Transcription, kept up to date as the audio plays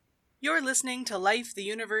You're listening to Life, the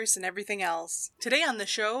Universe, and Everything Else. Today on the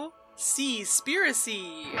show,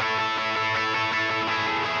 Seaspiracy.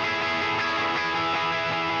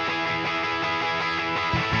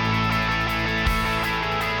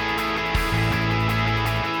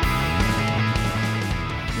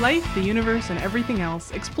 Life, the Universe, and Everything Else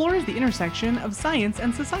explores the intersection of science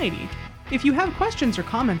and society. If you have questions or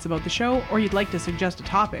comments about the show, or you'd like to suggest a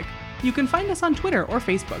topic, you can find us on Twitter or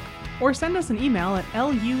Facebook, or send us an email at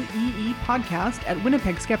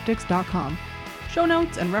lueepodcast@winnipegskeptics.com. Show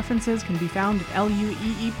notes and references can be found at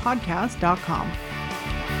lueepodcast.com.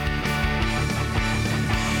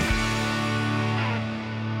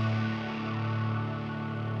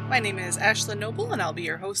 My name is Ashlyn Noble, and I'll be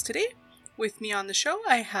your host today. With me on the show,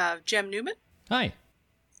 I have Jem Newman. Hi.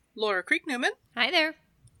 Laura Creek Newman. Hi there.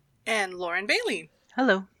 And Lauren Bailey.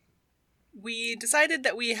 Hello. We decided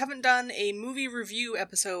that we haven't done a movie review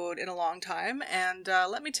episode in a long time, and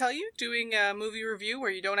let me tell you, doing a movie review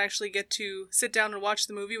where you don't actually get to sit down and watch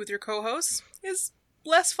the movie with your co-hosts is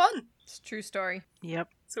less fun. It's a true story. Yep.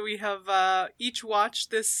 So we have each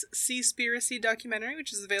watched this Seaspiracy documentary,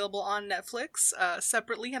 which is available on Netflix,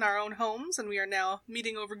 separately in our own homes, and we are now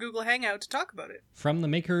meeting over Google Hangout to talk about it. From the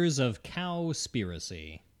makers of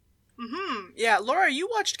Cowspiracy. Yeah, Laura, you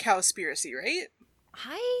watched Cowspiracy, right?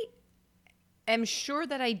 I am sure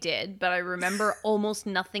that I did, but I remember almost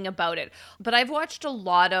nothing about it. But I've watched a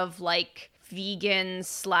lot of, like,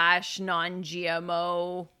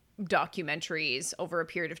 vegan/non-GMO documentaries over a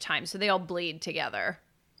period of time, so they all bleed together.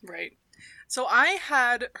 Right. So I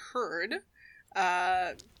had heard...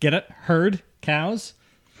 Get it? Herd? Cows?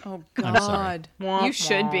 Oh, I'm sorry. God. You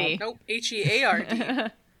should be. Nope,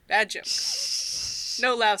 Heard. Bad joke.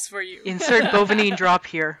 No laughs for you. Insert Bovinine drop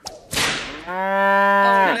here. Oh, no.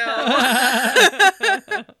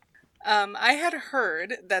 I had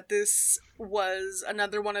heard that this was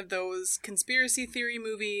another one of those conspiracy theory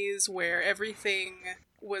movies where everything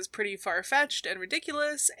was pretty far-fetched and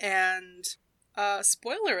ridiculous, and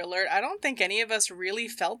spoiler alert, I don't think any of us really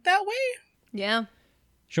felt that way. Yeah.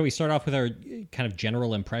 Shall we start off with our kind of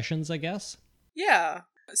general impressions, I guess? Yeah.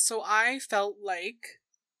 So I felt like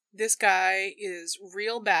this guy is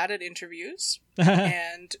real bad at interviews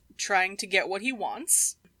and trying to get what he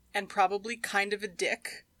wants, and probably kind of a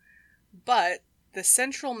dick. But the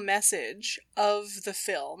central message of the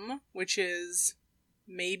film, which is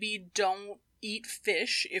maybe don't eat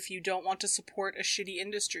fish if you don't want to support a shitty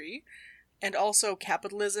industry, and also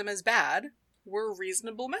capitalism is bad, were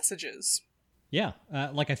reasonable messages. Yeah.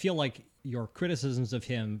 I feel like your criticisms of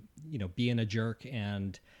him, being a jerk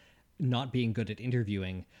and not being good at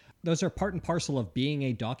interviewing, those are part and parcel of being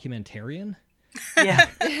a documentarian. Yeah.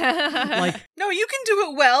 No, you can do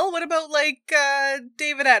it well. What about,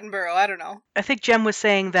 David Attenborough? I don't know. I think Jem was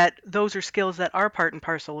saying that those are skills that are part and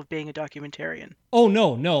parcel of being a documentarian. Oh,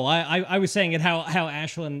 no. I was saying it how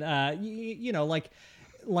Ashlyn,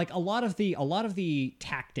 like a lot of the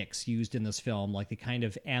tactics used in this film, like the kind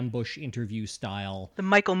of ambush interview style. The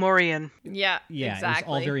Michael Moorian. Yeah, exactly. It was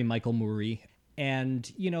all very Michael Moore. And,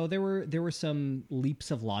 there were some leaps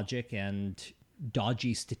of logic and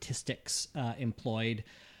dodgy statistics employed,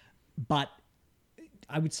 but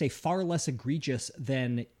I would say far less egregious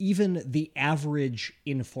than even the average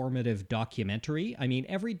informative documentary. I mean,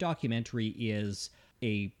 every documentary is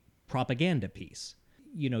a propaganda piece.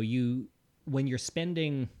 When you're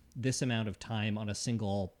spending this amount of time on a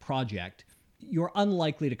single project, you're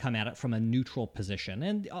unlikely to come at it from a neutral position.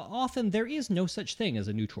 And often there is no such thing as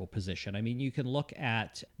a neutral position. I mean, you can look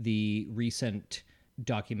at the recent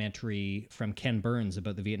documentary from Ken Burns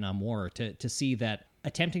about the Vietnam War to see that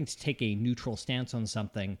attempting to take a neutral stance on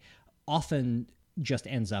something often just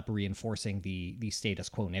ends up reinforcing the status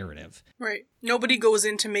quo narrative. Right. Nobody goes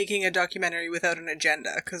into making a documentary without an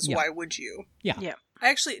agenda, because why would you? Yeah.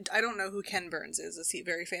 I don't know who Ken Burns is. Is he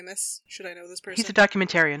very famous? Should I know this person? He's a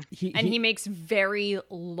documentarian. He makes very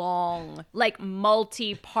long,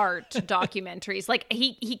 multi-part documentaries.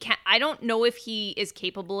 He can't, I don't know if he is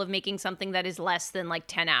capable of making something that is less than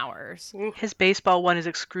 10 hours. His baseball one is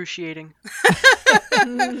excruciating.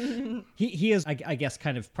 He is, I guess,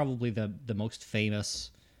 kind of probably the most famous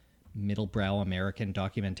middle-brow American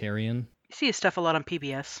documentarian. You see his stuff a lot on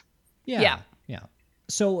PBS. Yeah.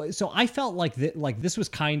 So I felt like this was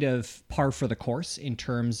kind of par for the course in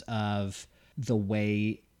terms of the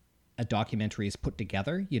way a documentary is put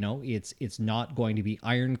together. It's not going to be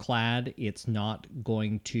ironclad. It's not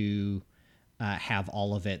going to have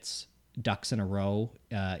all of its ducks in a row.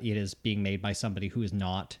 It is being made by somebody who is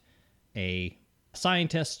not a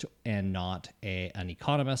scientist and not an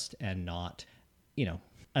economist and not,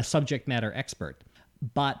 a subject matter expert.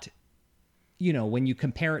 But you know, when you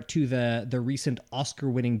compare it to the recent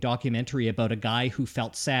Oscar-winning documentary about a guy who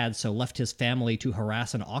felt sad, so left his family to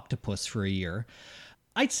harass an octopus for a year,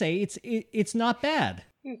 I'd say it's not bad.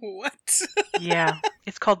 What? Yeah.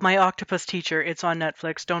 It's called My Octopus Teacher. It's on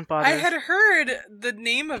Netflix. Don't bother. I had heard the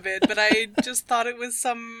name of it, but I just thought it was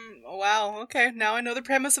some... Wow, okay, now I know the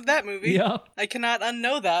premise of that movie. Yeah. I cannot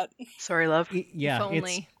unknow that. Sorry, love. Yeah, If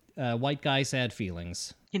only. it's White Guy Sad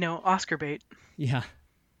Feelings. You know, Oscar bait. Yeah.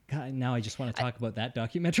 God, now I just want to talk about that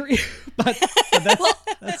documentary, but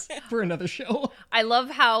that's for another show. I love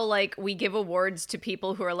how, like, we give awards to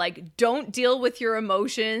people who are like, don't deal with your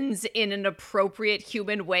emotions in an appropriate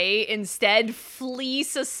human way. Instead, flee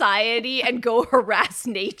society and go harass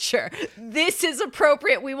nature. This is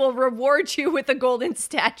appropriate. We will reward you with a golden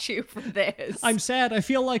statue for this. I'm sad. I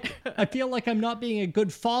feel like I'm not being a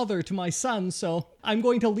good father to my son, so I'm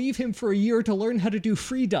going to leave him for a year to learn how to do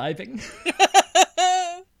free diving.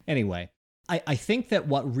 Anyway, I think that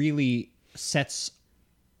what really sets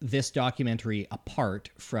this documentary apart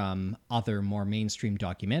from other more mainstream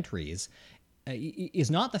documentaries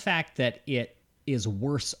is not the fact that it is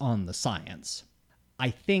worse on the science. I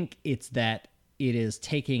think it's that it is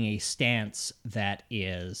taking a stance that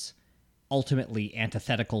is ultimately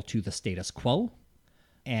antithetical to the status quo,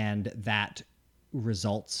 and that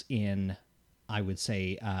results in, I would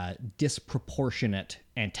say, disproportionate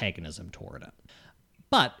antagonism toward it.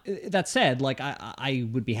 But that said, like, I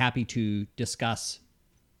would be happy to discuss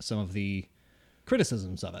some of the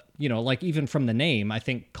criticisms of it. You know, like, even from the name, I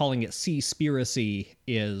think calling it Seaspiracy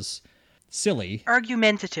is silly.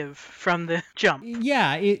 Argumentative from the jump.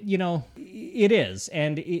 Yeah, it is.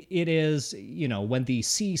 And it is, you know, when the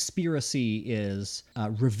Seaspiracy is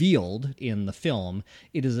revealed in the film,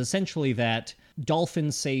 it is essentially that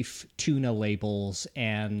dolphin-safe tuna labels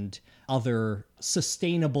and other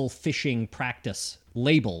sustainable fishing practice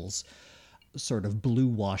labels, sort of blue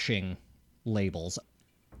washing labels.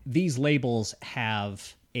 These labels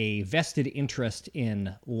have a vested interest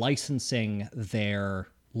in licensing their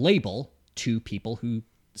label to people who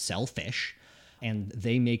sell fish, and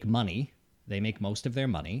they make money. They make most of their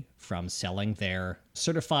money from selling their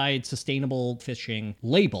certified sustainable fishing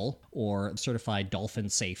label or certified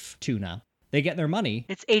dolphin-safe tuna. They get their money.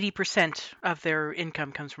 It's 80% of their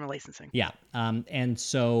income comes from licensing. Yeah. And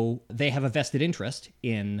so they have a vested interest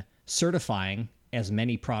in certifying as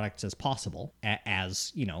many products as possible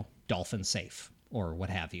as, you know, dolphin safe or what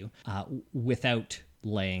have you, without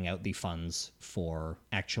laying out the funds for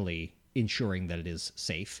actually ensuring that it is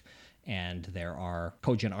safe. And there are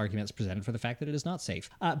cogent arguments presented for the fact that it is not safe.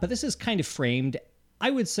 But this is kind of framed, I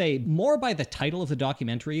would say, more by the title of the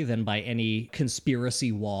documentary than by any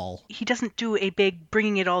conspiracy wall. He doesn't do a big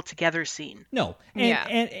bringing it all together scene. No.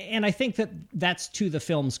 And I think that that's to the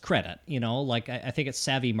film's credit, you know, like I think it's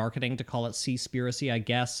savvy marketing to call it Seaspiracy, I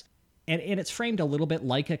guess. And it's framed a little bit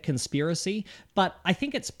like a conspiracy, but I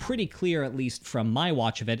think it's pretty clear, at least from my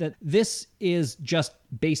watch of it, that this is just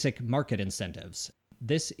basic market incentives.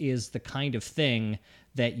 This is the kind of thing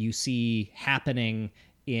that you see happening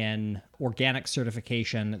in organic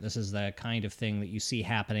certification. This is the kind of thing that you see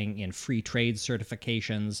happening in free trade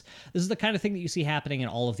certifications. This is the kind of thing that you see happening in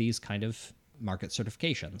all of these kind of market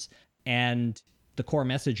certifications. And the core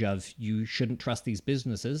message of you shouldn't trust these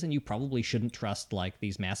businesses, and you probably shouldn't trust like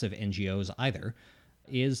these massive NGOs either,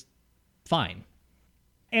 is fine.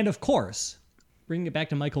 And of course, bringing it back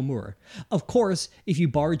to Michael Moore, of course, if you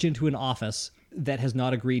barge into an office that has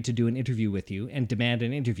not agreed to do an interview with you and demand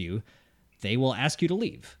an interview, they will ask you to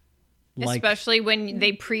leave. Like, especially when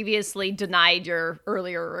they previously denied your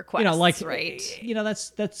earlier requests, you know, like, right? You know,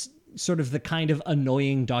 that's sort of the kind of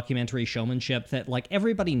annoying documentary showmanship that, like,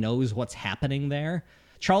 everybody knows what's happening there.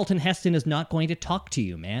 Charlton Heston is not going to talk to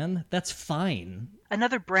you, man. That's fine.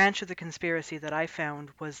 Another branch of the conspiracy that I found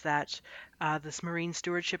was that this Marine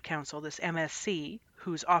Stewardship Council, this MSC,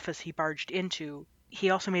 whose office he barged into, he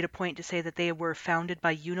also made a point to say that they were founded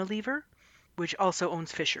by Unilever, which also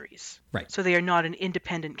owns fisheries. Right. So they are not an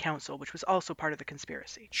independent council, which was also part of the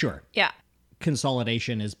conspiracy. Sure. Yeah.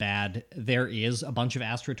 Consolidation is bad. There is a bunch of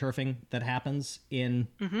astroturfing that happens in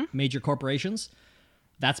major corporations.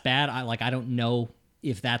 That's bad. I don't know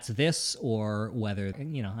if that's this or whether,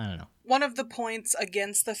 you know, I don't know. One of the points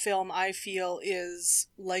against the film, I feel, is,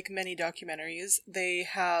 like many documentaries, they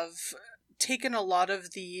have taken a lot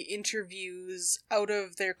of the interviews out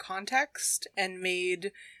of their context and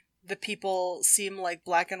made the people seem like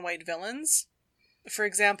black and white villains. For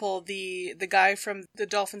example, the guy from the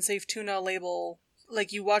Dolphin Safe Tuna label,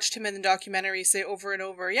 like, you watched him in the documentary say over and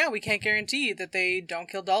over, yeah, we can't guarantee that they don't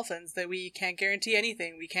kill dolphins, that we can't guarantee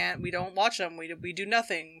anything, we don't watch them, we do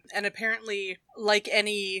nothing. And apparently, like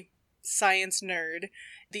any science nerd.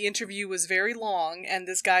 The interview was very long, and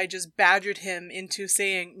this guy just badgered him into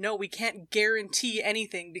saying, no, we can't guarantee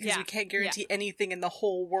anything because we can't guarantee anything in the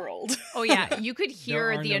whole world. Oh, yeah. You could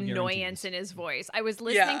hear There the are no annoyance in his voice. I was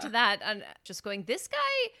listening to that and just going, this guy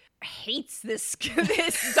hates this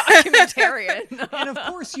documentarian. And of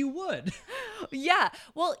course you would. Yeah.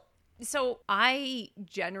 Well, so I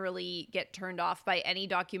generally get turned off by any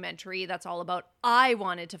documentary that's all about, I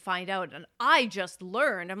wanted to find out and I just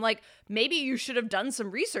learned. I'm like, maybe you should have done some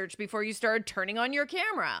research before you started turning on your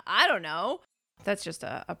camera. I don't know. That's just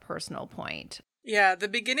a personal point. Yeah, the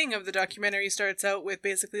beginning of the documentary starts out with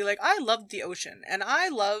basically like, I loved the ocean, and I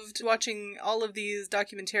loved watching all of these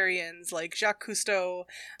documentarians like Jacques Cousteau,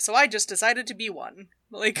 so I just decided to be one.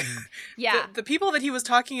 Like, yeah, the people that he was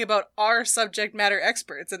talking about are subject matter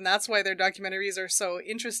experts, and that's why their documentaries are so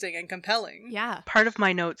interesting and compelling. Yeah. Part of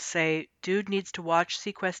my notes say, dude needs to watch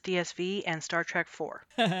seaQuest DSV and Star Trek 4.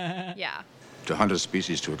 Yeah. To hunt a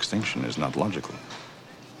species to extinction is not logical.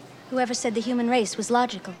 Whoever said the human race was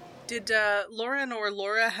logical? Did Lauren or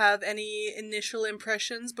Laura have any initial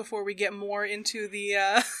impressions before we get more into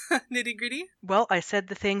the nitty-gritty? Well, I said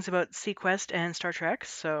the things about seaQuest and Star Trek,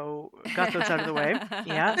 so got those out of the way.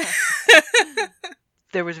 Yeah.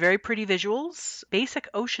 There was very pretty visuals, basic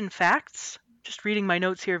ocean facts, just reading my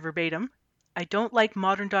notes here verbatim. I don't like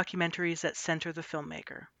modern documentaries that center the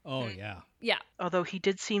filmmaker. Oh, yeah. Yeah. Although he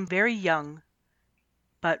did seem very young,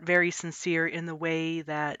 but very sincere in the way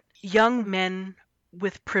that young men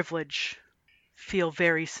with privilege feel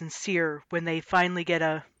very sincere when they finally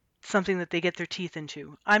get something that they get their teeth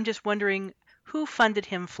into. I'm just wondering who funded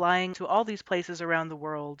him flying to all these places around the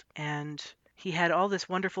world, and he had all this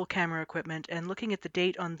wonderful camera equipment, and looking at the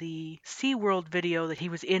date on the SeaWorld video that he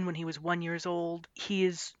was in when he was 1 year old, he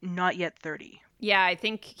is not yet 30. Yeah, I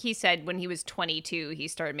think he said when he was 22, he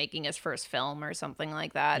started making his first film or something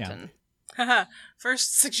like that. Yeah. And Haha,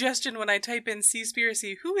 first suggestion when I type in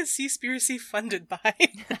Seaspiracy, who is Seaspiracy funded by?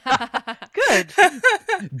 Good.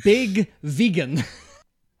 Big vegan.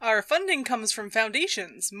 Our funding comes from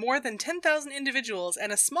foundations, more than 10,000 individuals,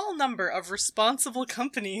 and a small number of responsible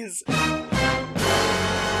companies.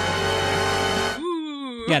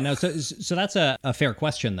 Ooh. Yeah, no, so that's a fair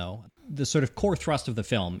question, though. The sort of core thrust of the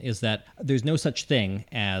film is that there's no such thing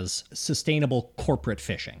as sustainable corporate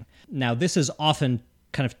fishing. Now, this is often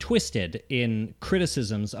kind of twisted in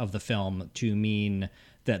criticisms of the film to mean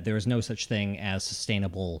that there is no such thing as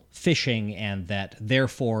sustainable fishing, and that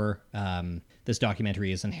therefore this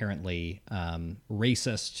documentary is inherently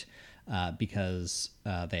racist because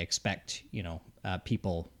they expect,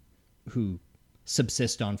 people who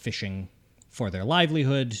subsist on fishing for their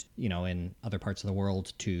livelihood, in other parts of the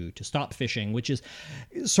world to stop fishing, which is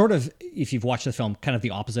sort of, if you've watched the film, kind of the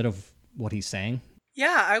opposite of what he's saying.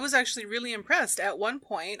 Yeah, I was actually really impressed. At one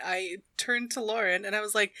point, I turned to Lauren and I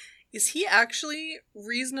was like, is he actually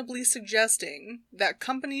reasonably suggesting that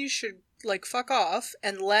companies should, fuck off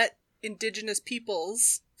and let indigenous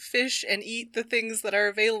peoples fish and eat the things that are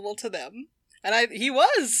available to them? And he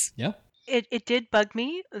was! Yeah. It did bug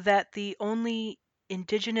me that the only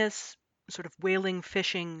indigenous sort of whaling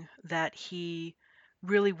fishing that he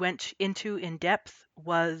really went into in depth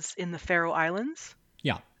was in the Faroe Islands.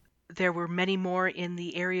 Yeah. There were many more in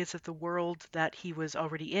the areas of the world that he was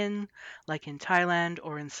already in, like in Thailand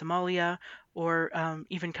or in Somalia, or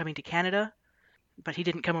even coming to Canada, but he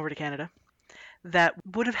didn't come over to Canada, that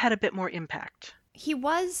would have had a bit more impact. he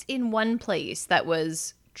was in one place that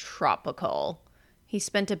was tropical. He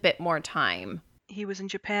spent a bit more time. He was in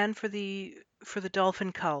Japan for the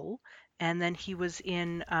dolphin cull, and then he was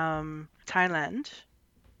in Thailand,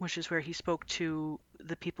 which is where he spoke to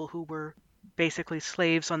the people who were basically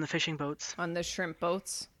slaves on the fishing boats. On the shrimp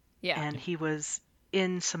boats? Yeah. And he was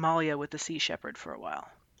in Somalia with the Sea Shepherd for a while,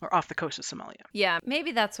 or off the coast of Somalia. Yeah,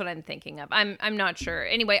 maybe that's what I'm thinking of. I'm not sure.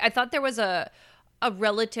 Anyway, I thought there was a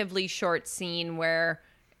relatively short scene where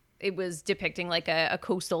it was depicting like a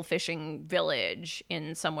coastal fishing village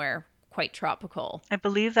in somewhere quite tropical. I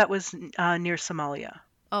believe that was near Somalia.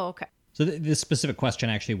 Oh, okay. So this specific question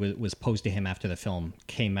actually was posed to him after the film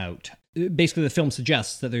came out. Basically, the film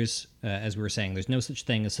suggests that there's, as we were saying, there's no such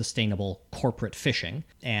thing as sustainable corporate fishing.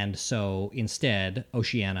 And so instead,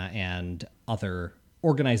 Oceana and other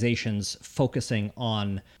organizations focusing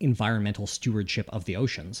on environmental stewardship of the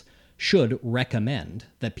oceans should recommend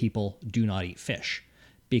that people do not eat fish,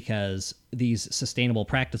 because these sustainable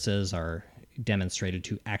practices are demonstrated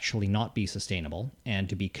to actually not be sustainable and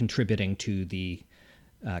to be contributing to the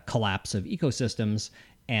collapse of ecosystems.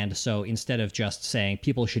 And so instead of just saying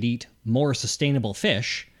people should eat more sustainable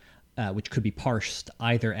fish, which could be parsed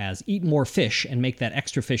either as eat more fish and make that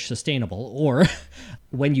extra fish sustainable, or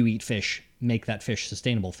when you eat fish, make that fish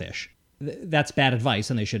sustainable fish. That's bad advice,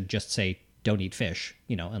 and they should just say don't eat fish,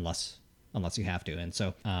 unless you have to. And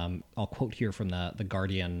so I'll quote here from the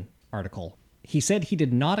Guardian article. He said he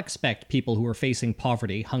did not expect people who are facing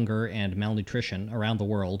poverty, hunger, and malnutrition around the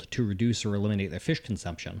world to reduce or eliminate their fish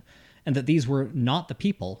consumption, and that these were not the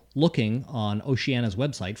people looking on Oceana's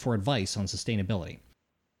website for advice on sustainability.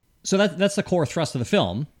 So that's the core thrust of the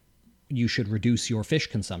film. You should reduce your fish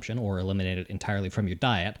consumption or eliminate it entirely from your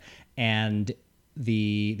diet. And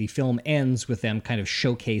the film ends with them kind of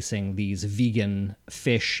showcasing these vegan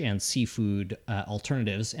fish and seafood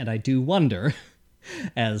alternatives. And I do wonder,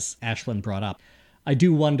 as Ashlyn brought up, I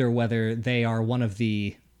do wonder whether they are one of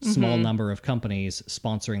the small number of companies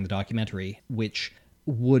sponsoring the documentary, which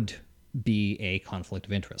would be a conflict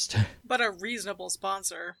of interest. But a reasonable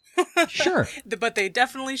sponsor. Sure. But they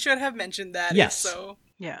definitely should have mentioned that. Yes. So.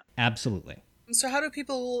 Yeah. Absolutely. So how do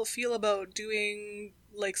people feel about doing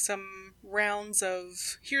like some rounds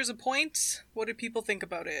of here's a point? What do people think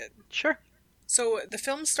about it? Sure. So the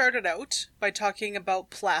film started out by talking about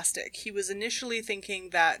plastic. He was initially thinking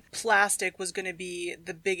that plastic was going to be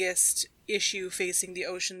the biggest issue facing the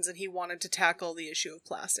oceans, and he wanted to tackle the issue of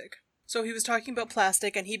plastic. So he was talking about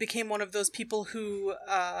plastic, and he became one of those people who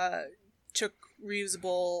took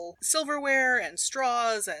reusable silverware and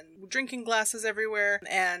straws and drinking glasses everywhere,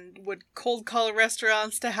 and would cold call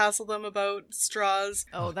restaurants to hassle them about straws.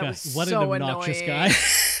 Oh, that was what so an obnoxious annoying. guy.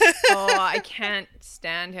 Oh, I can't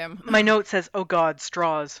stand him. My note says, "Oh God,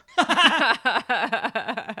 straws."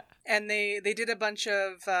 And they did a bunch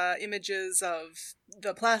of images of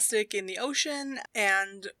the plastic in the ocean,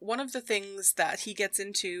 and one of the things that he gets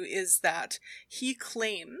into is that he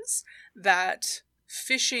claims that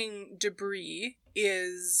fishing debris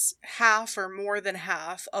is half or more than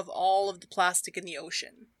half of all of the plastic in the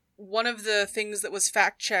ocean. One of the things that was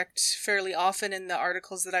fact-checked fairly often in the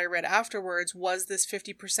articles that I read afterwards was this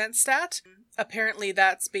 50% stat. Apparently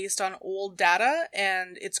that's based on old data,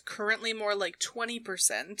 and it's currently more like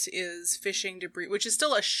 20% is fishing debris, which is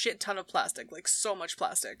still a shit ton of plastic, like so much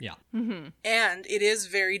plastic. Yeah. Mm-hmm. And it is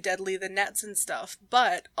very deadly, the nets and stuff,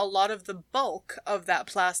 but a lot of the bulk of that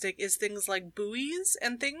plastic is things like buoys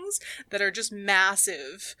and things that are just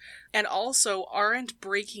massive and also aren't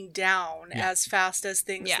breaking down as fast as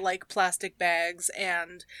things like plastic bags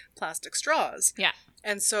and plastic straws. Yeah.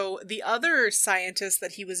 And so the other scientist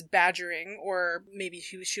that he was badgering, or maybe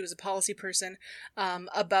she was a policy person,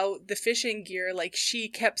 about the fishing gear, like she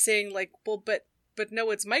kept saying like, well, but no,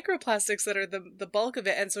 it's microplastics that are the bulk of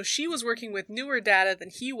it. And so she was working with newer data than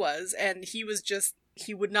he was, and he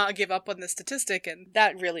would not give up on the statistic, and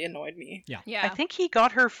that really annoyed me. Yeah. I think he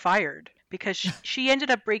got her fired because she ended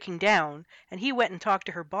up breaking down, and he went and talked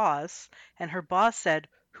to her boss, and her boss said,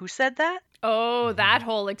 "Who said that?" Oh, that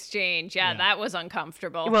whole exchange. Yeah, Yeah. that was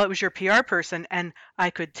uncomfortable. Well, it was your PR person, and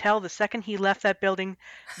I could tell the second he left that building,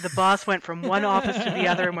 the boss went from one office to the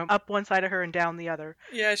other and went up one side of her and down the other.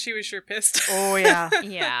 Yeah, she was sure pissed. Oh, yeah.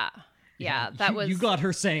 Yeah. Yeah, that was... You got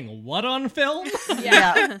her saying what on film?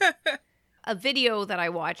 Yeah. A video that I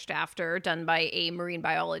watched after, done by a marine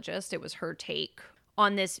biologist, it was her take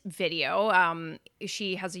on this video.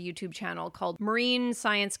 She has a YouTube channel called Marine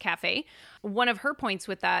Science Cafe. One of her points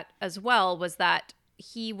with that as well was that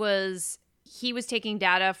he was taking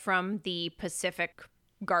data from the Pacific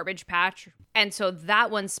garbage patch. And so that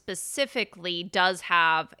one specifically does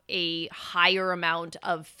have a higher amount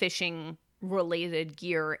of fishing related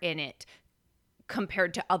gear in it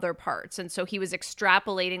compared to other parts. And so he was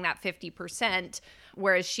extrapolating that 50%,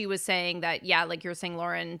 whereas she was saying that, yeah, like you're saying,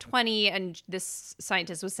 Lauren, 20, and this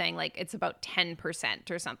scientist was saying like it's about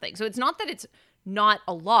 10% or something. So it's not that it's not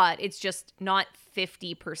a lot, it's just not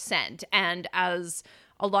 50%. And as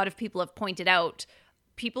a lot of people have pointed out,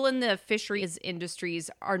 people in the fisheries industries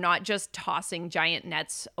are not just tossing giant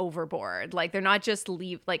nets overboard. Like they're not just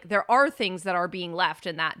there are things that are being left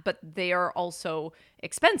in that, but they are also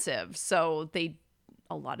expensive. So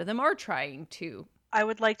a lot of them are trying to. I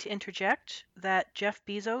would like to interject that Jeff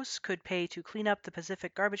Bezos could pay to clean up the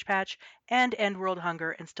Pacific garbage patch and end world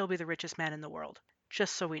hunger and still be the richest man in the world.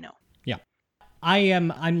 Just so we know. Yeah.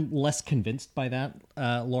 I'm less convinced by that,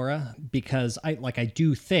 Laura, because I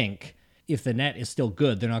do think if the net is still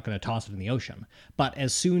good, they're not going to toss it in the ocean. But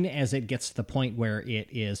as soon as it gets to the point where it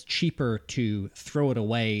is cheaper to throw it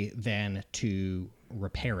away than to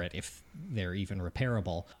repair it, if they're even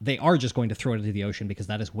repairable, they are just going to throw it into the ocean because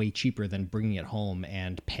that is way cheaper than bringing it home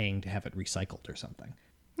and paying to have it recycled or something.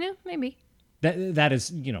 Yeah, maybe. That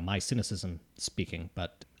is, my cynicism speaking,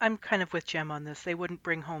 but I'm kind of with Jem on this. They wouldn't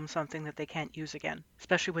bring home something that they can't use again,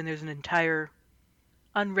 especially when there's an entire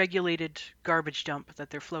unregulated garbage dump that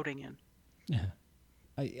they're floating in.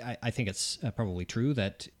 I think it's probably true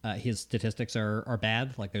that his statistics are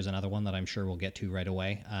bad. Like there's another one that I'm sure we'll get to right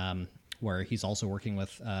away, where he's also working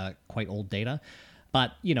with quite old data.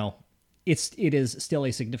 But, it is still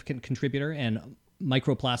a significant contributor, and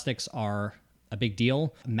microplastics are a big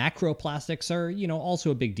deal. Macroplastics are,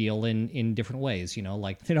 also a big deal in different ways.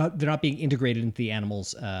 Like they're not being integrated into the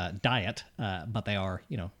animal's diet, but they are,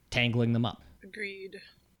 tangling them up. Agreed.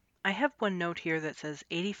 I have one note here that says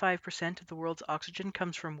 85% of the world's oxygen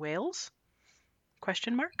comes from whales?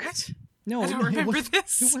 Question mark? What? No, I don't remember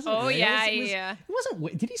this. It wasn't Oh, whales. yeah, It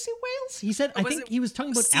wasn't. Did he say whales? He said. I think he was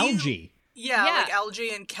talking about seal? algae. Yeah, Yeah. like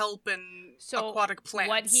algae and kelp and aquatic plants.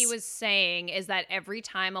 What he was saying is that every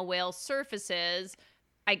time a whale surfaces,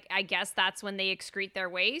 I guess that's when they excrete their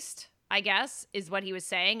waste, I guess, is what he was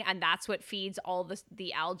saying. And that's what feeds all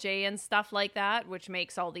the algae and stuff like that, which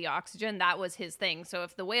makes all the oxygen. That was his thing. So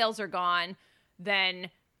if the whales are gone,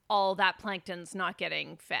 then all that plankton's not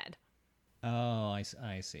getting fed. Oh,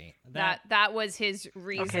 I see. That was his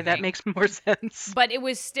reasoning. Okay, that makes more sense. But it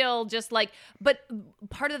was still just like, but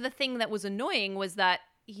part of the thing that was annoying was that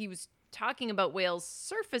he was talking about whales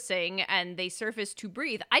surfacing and they surface to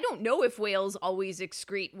breathe. I don't know if whales always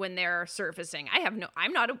excrete when they're surfacing.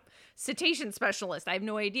 I'm not a cetacean specialist. I have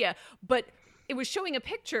no idea. But it was showing a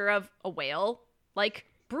picture of a whale like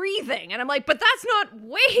breathing. And I'm like, but that's not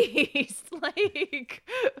waste. Like,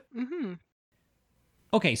 Mm-hmm.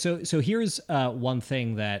 Okay, so here's one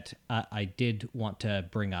thing that I did want to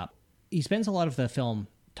bring up. He spends a lot of the film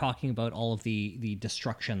talking about all of the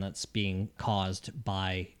destruction that's being caused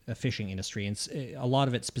by the fishing industry, and a lot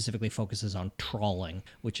of it specifically focuses on trawling,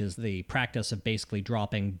 which is the practice of basically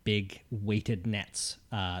dropping big weighted nets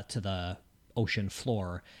to the ocean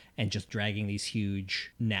floor and just dragging these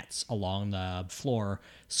huge nets along the floor,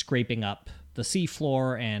 scraping up the sea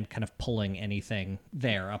floor and kind of pulling anything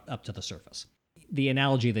there up to the surface. The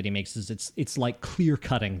analogy that he makes is it's like clear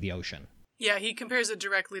cutting the ocean. Yeah, he compares it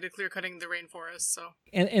directly to clear cutting the rainforest. So,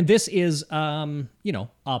 and this is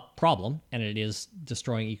a problem, and it is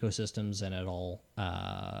destroying ecosystems, and it'll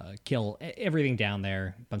kill everything down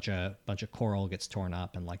there. Bunch of coral gets torn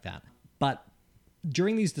up and like that. But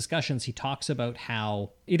during these discussions, he talks about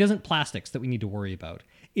how it isn't plastics that we need to worry about.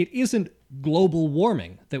 It isn't global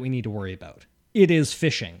warming that we need to worry about. It is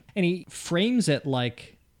fishing, and he frames it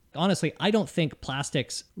like. Honestly, I don't think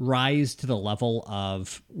plastics rise to the level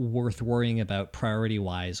of worth worrying about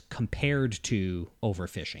priority-wise compared to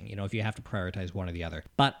overfishing, if you have to prioritize one or the other.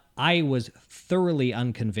 But I was thoroughly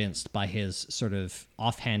unconvinced by his sort of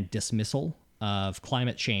offhand dismissal of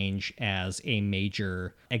climate change as a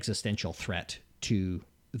major existential threat to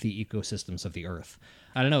the ecosystems of the Earth.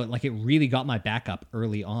 I don't know, like it really got my back up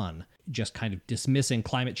early on, just kind of dismissing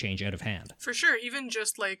climate change out of hand. for sure, even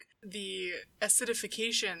just like the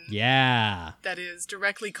acidification Yeah. that is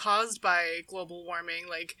directly caused by global warming,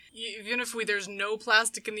 like even if there's no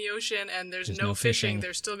plastic in the ocean and there's no fishing,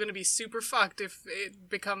 they're still going to be super fucked if it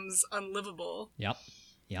becomes unlivable. Yep.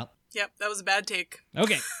 Yep, that was a bad take.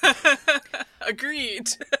 Okay. Agreed.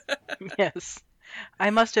 Yes. I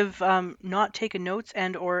must have not taken notes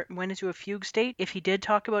and or went into a fugue state if he did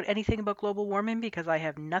talk about anything about global warming, because I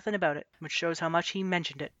have nothing about it, which shows how much he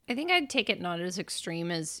mentioned it. I think I'd take it not as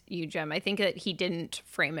extreme as you, Jem. I think that he didn't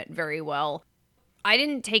frame it very well. I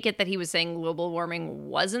didn't take it that he was saying global warming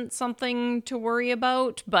wasn't something to worry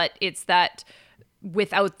about, but it's that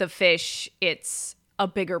without the fish, it's a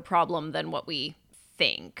bigger problem than what we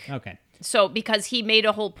think. Okay. So because he made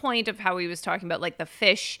a whole point of how he was talking about like the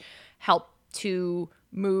fish help to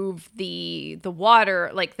move the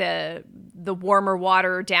water, like the warmer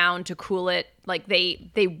water down to cool it. Like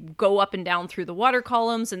they go up and down through the water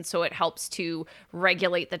columns, and so it helps to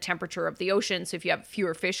regulate the temperature of the ocean. So if you have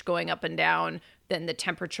fewer fish going up and down, then the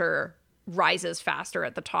temperature rises faster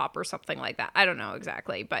at the top or something like that. I don't know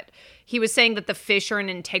exactly, but he was saying that the fish are an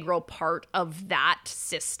integral part of that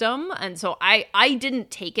system. And so I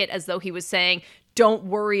didn't take it as though he was saying, don't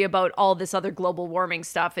worry about all this other global warming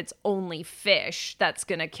stuff. It's only fish that's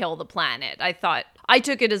going to kill the planet. I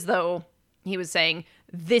took it as though he was saying,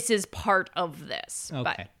 this is part of this. Okay.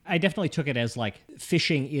 But I definitely took it as like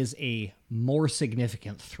fishing is a more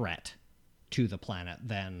significant threat to the planet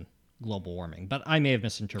than global warming, but I may have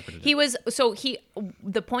misinterpreted it.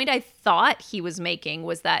 The point I thought he was making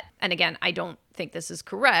was that, and again, I don't think this is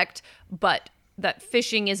correct, but that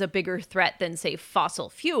fishing is a bigger threat than, say, fossil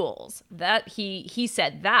fuels. That he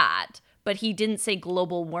said that, but he didn't say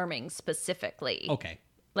global warming specifically. Okay.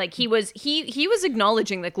 Like he was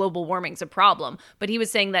acknowledging that global warming's a problem, but he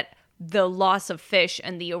was saying that the loss of fish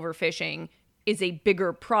and the overfishing is a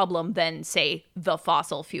bigger problem than, say, the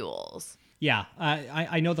fossil fuels. Yeah,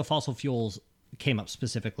 I know the fossil fuels came up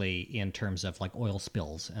specifically in terms of like oil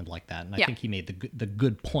spills and like that. And I think he made the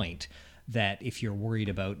good point that if you're worried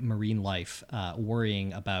about marine life,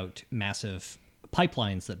 worrying about massive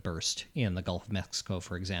pipelines that burst in the Gulf of Mexico,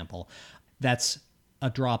 for example, that's a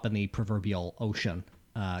drop in the proverbial ocean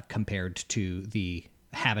compared to the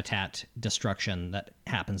habitat destruction that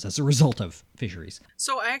happens as a result of fisheries.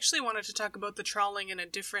 So I actually wanted to talk about the trawling in a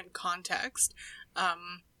different context.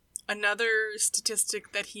 Another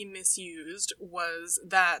statistic that he misused was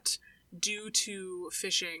that due to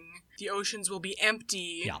fishing, the oceans will be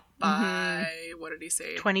empty by, what did he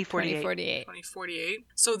say? 2048. 2048.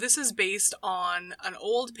 So this is based on an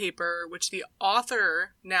old paper, which the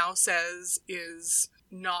author now says is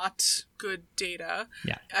not good data.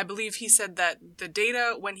 Yeah. I believe he said that the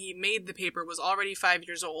data when he made the paper was already 5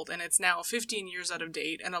 years old, and it's now 15 years out of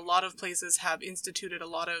date, and a lot of places have instituted a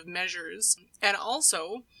lot of measures. And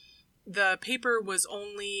also, the paper was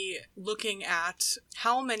only looking at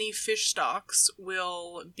how many fish stocks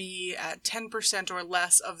will be at 10% or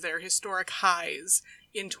less of their historic highs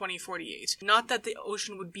in 2048. Not that the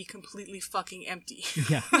ocean would be completely fucking empty.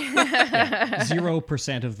 Yeah.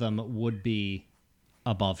 0% of them would be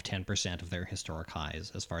above 10% of their historic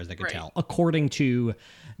highs, as far as they could tell, according to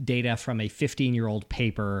data from a 15-year-old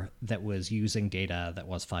paper that was using data that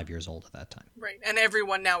was 5 years old at that time. Right. And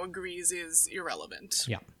everyone now agrees is irrelevant.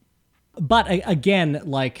 Yeah. But again,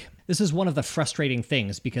 like, this is one of the frustrating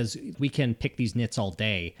things, because we can pick these nits all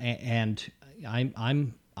day, and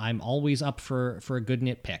I'm always up for a good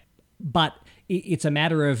nitpick. But it's a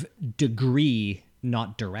matter of degree,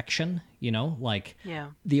 not direction, you know? Like,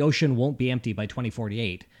 the ocean won't be empty by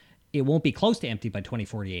 2048. It won't be close to empty by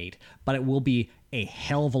 2048, but it will be a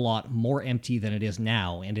hell of a lot more empty than it is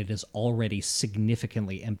now, and it is already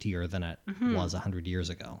significantly emptier than it was 100 years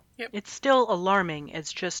ago. Yep. It's still alarming.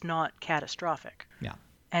 It's just not catastrophic. Yeah.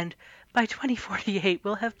 And by 2048,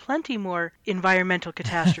 we'll have plenty more environmental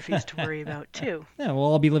catastrophes to worry about, too. Yeah, we'll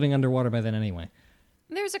all be living underwater by then anyway.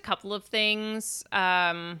 There's a couple of things.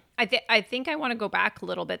 I think I want to go back a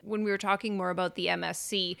little bit when we were talking more about the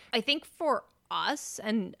MSC. I think for us,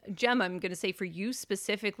 and Jem, I'm going to say for you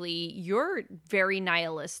specifically, you're very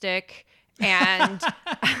nihilistic, and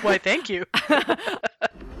Why, thank you.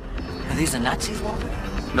 Are these the Nazis, Walter?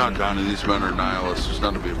 No, Johnny, these men are nihilists. There's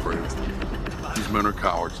nothing to be afraid of. These men are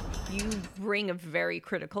cowards. you bring a very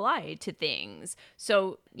critical eye to things.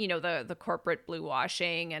 So, you know, the corporate blue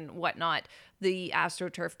washing and whatnot, the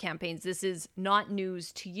AstroTurf campaigns, this is not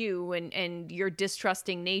news to you, and your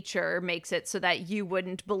distrusting nature makes it so that you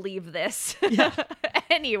wouldn't believe this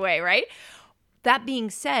anyway, right? That being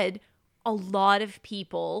said, a lot of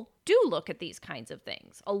people do look at these kinds of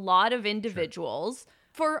things. A lot of individuals,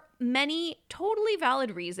 for many totally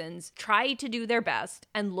valid reasons, try to do their best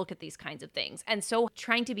and look at these kinds of things. And so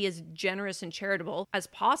trying to be as generous and charitable as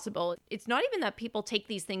possible, it's not even that people take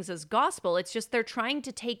these things as gospel, it's just they're trying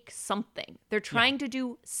to take something. They're trying to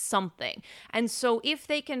do something. And so if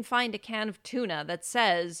they can find a can of tuna that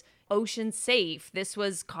says, ocean safe, this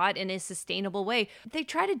was caught in a sustainable way, they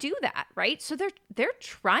try to do that, right? So they're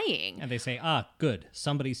trying. And they say, good,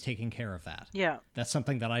 somebody's taking care of that. Yeah. That's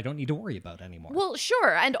something that I don't need to worry about anymore. Well,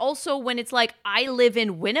 sure. And also when it's like, I live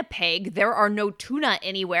in Winnipeg, there are no tuna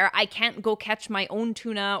anywhere, I can't go catch my own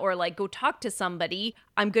tuna or like go talk to somebody,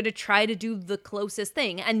 I'm going to try to do the closest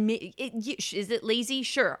thing. And is it lazy?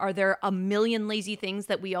 Sure. Are there a million lazy things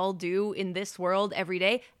that we all do in this world every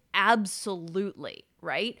day? Absolutely,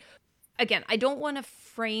 right? Again, I don't want to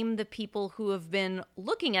frame the people who have been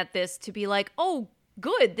looking at this to be like, oh,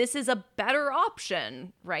 good, this is a better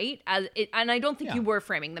option, right? And I don't think you were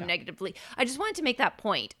framing them negatively. I just wanted to make that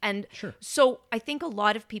point. And so I think a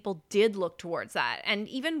lot of people did look towards that, and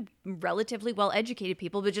even relatively well-educated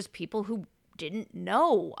people, but just people who didn't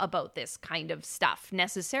know about this kind of stuff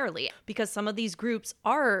necessarily, because some of these groups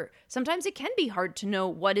sometimes it can be hard to know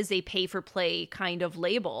what is a pay-for-play kind of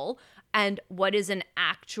label and what is an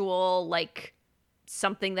actual, like,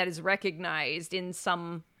 something that is recognized in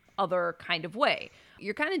some other kind of way.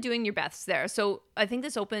 You're kind of doing your best there. So I think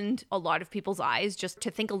this opened a lot of people's eyes just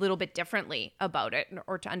to think a little bit differently about it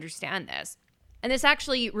or to understand this. And this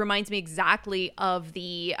actually reminds me exactly of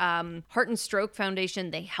the Heart and Stroke Foundation,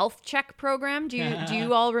 the Health Check program. Do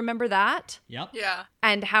you all remember that? Yep. Yeah.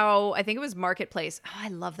 And how, I think it was Marketplace. Oh, I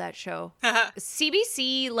love that show.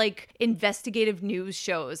 CBC, like, investigative news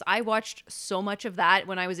shows. I watched so much of that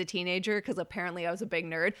when I was a teenager because apparently I was a big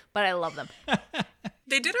nerd, but I love them.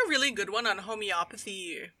 They did a really good one on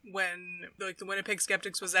homeopathy when, like, the Winnipeg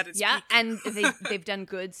Skeptics was at its Yeah, peak. and they've done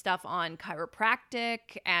good stuff on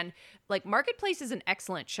chiropractic, and like Marketplace is an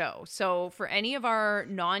excellent show. So for any of our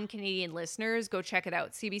non-Canadian listeners, go check it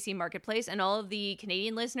out, CBC Marketplace, and all of the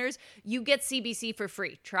Canadian listeners, you get CBC for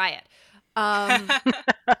free. Try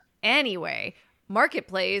it. Anyway,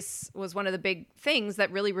 Marketplace was one of the big things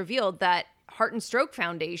that really revealed that Heart and Stroke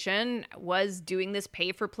Foundation was doing this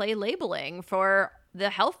pay-for-play labeling for the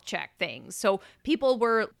health check things. So people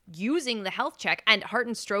were using the health check, and Heart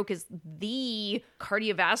and Stroke is the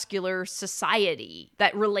cardiovascular society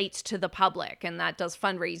that relates to the public and that does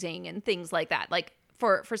fundraising and things like that. Like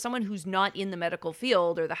for someone who's not in the medical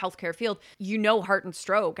field or the healthcare field, you know Heart and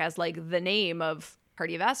Stroke as like the name of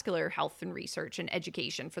cardiovascular health and research and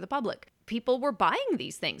education for the public. People were buying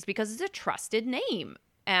these things because it's a trusted name.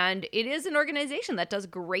 And it is an organization that does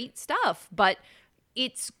great stuff, but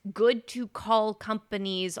it's good to call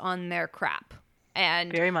companies on their crap.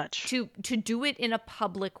 And very much to do it in a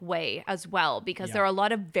public way as well, because there are a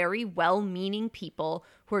lot of very well-meaning people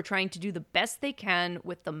who are trying to do the best they can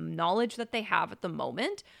with the knowledge that they have at the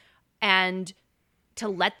moment, and to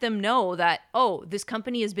let them know that, oh, this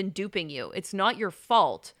company has been duping you. It's not your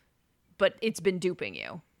fault, but it's been duping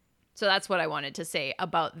you. So that's what I wanted to say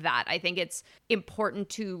about that. I think it's important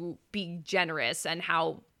to be generous, and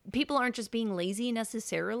how people aren't just being lazy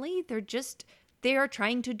necessarily. They are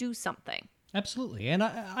trying to do something. Absolutely. And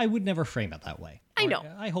I would never frame it that way. I know.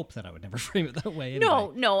 I hope that I would never frame it that way.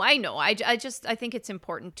 Anyway. No, I know. I think it's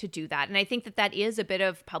important to do that. And I think that is a bit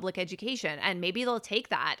of public education. And maybe they'll take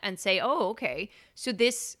that and say, oh, okay, so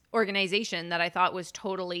this organization that I thought was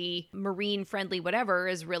totally marine friendly, whatever,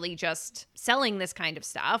 is really just selling this kind of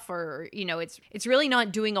stuff. Or, you know, it's really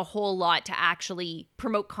not doing a whole lot to actually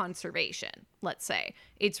promote conservation, let's say.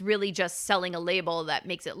 It's really just selling a label that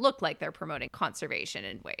makes it look like they're promoting conservation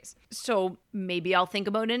in ways. So maybe I'll think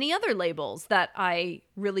about any other labels that I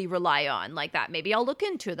really rely on like that. Maybe I'll look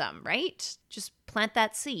into them, right? Just plant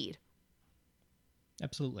that seed.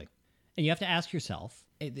 Absolutely. And you have to ask yourself,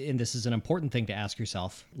 and this is an important thing to ask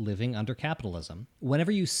yourself living under capitalism,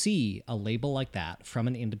 whenever you see a label like that from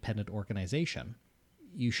an independent organization,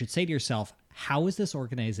 you should say to yourself, how is this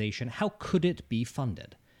organization, how could it be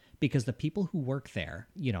funded? Because the people who work there,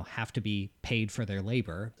 you know, have to be paid for their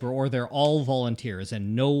labor, or they're all volunteers,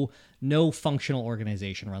 and no functional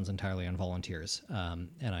organization runs entirely on volunteers.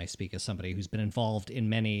 And I speak as somebody who's been involved in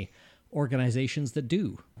many organizations that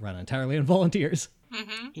do run entirely on volunteers.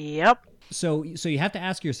 Mm-hmm. Yep. So you have to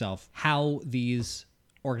ask yourself how these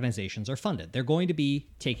organizations are funded. They're going to be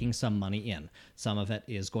taking some money in. Some of it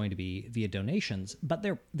is going to be via donations, but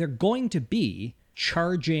they're going to be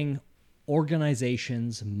charging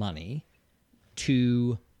organizations money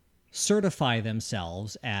to certify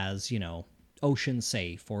themselves as, you know, ocean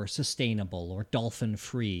safe or sustainable or dolphin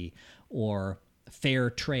free or fair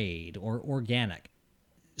trade or organic.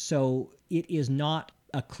 So it is not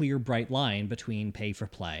a clear, bright line between pay for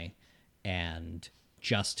play and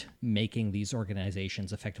just making these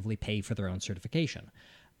organizations effectively pay for their own certification.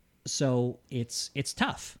 So it's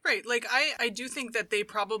tough. Right. Like, I do think that they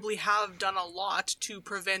probably have done a lot to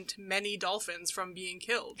prevent many dolphins from being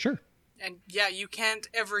killed. Sure. And yeah, you can't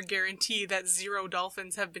ever guarantee that 0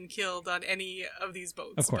 dolphins have been killed on any of these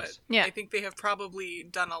boats. Of course. But yeah. I think they have probably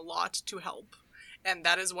done a lot to help. And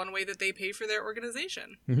that is one way that they pay for their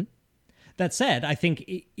organization. Mm-hmm. That said, I think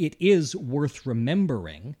it is worth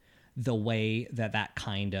remembering the way that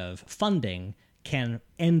kind of funding can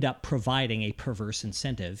end up providing a perverse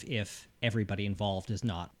incentive if everybody involved is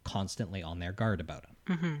not constantly on their guard about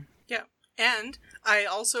it. Mm-hmm. Yeah. And I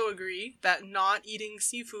also agree that not eating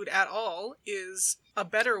seafood at all is a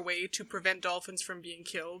better way to prevent dolphins from being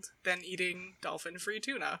killed than eating dolphin-free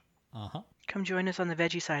tuna. Uh-huh. Come join us on the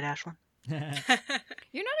veggie side, Ashlyn. You're not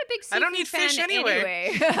a big seafood I don't eat fan fish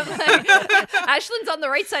anyway. Ashland's on the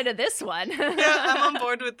right side of this one. Yeah, I'm on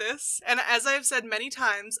board with this. And as I've said many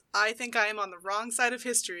times, I think I am on the wrong side of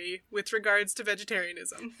history with regards to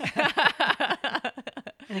vegetarianism.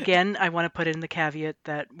 And again, I want to put in the caveat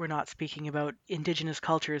that we're not speaking about Indigenous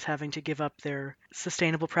cultures having to give up their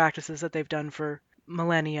sustainable practices that they've done for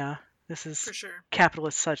millennia. This is For sure.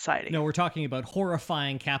 capitalist society. No, we're talking about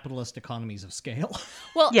horrifying capitalist economies of scale.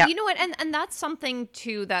 Well, Yeah. you know what? And that's something,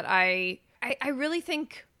 too, that I really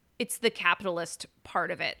think it's the capitalist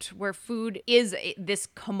part of it, where food is this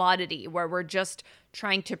commodity where we're just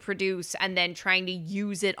trying to produce and then trying to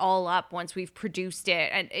use it all up once we've produced it.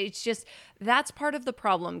 And it's just, that's part of the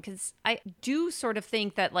problem, because I do sort of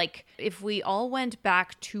think that, like, if we all went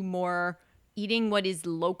back to more eating what is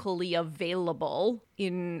locally available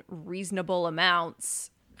in reasonable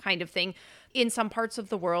amounts, kind of thing. In some parts of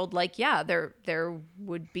the world, like, yeah, there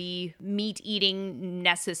would be meat eating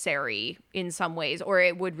necessary in some ways, or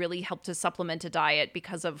it would really help to supplement a diet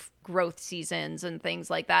because of growth seasons and things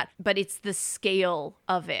like that. But it's the scale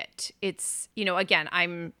of it. It's, again,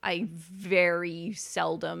 I very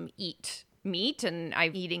seldom eat meat, and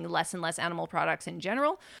I'm eating less and less animal products in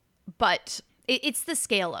general, but it's the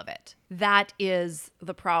scale of it. That is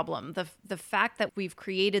the problem. The fact that we've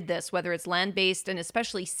created this, whether it's land-based and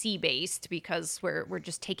especially sea-based, because we're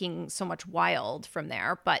just taking so much wild from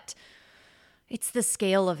there, but it's the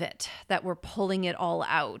scale of it that we're pulling it all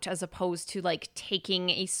out, as opposed to like taking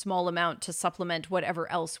a small amount to supplement whatever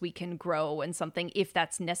else we can grow and something, if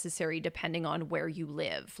that's necessary, depending on where you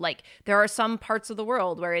live. Like, there are some parts of the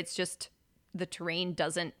world where it's just the terrain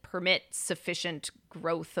doesn't permit sufficient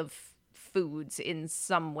growth of foods in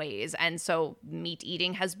some ways. And so meat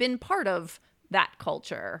eating has been part of that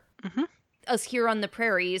culture. Mm-hmm. Us here on the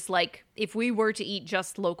prairies, like, if we were to eat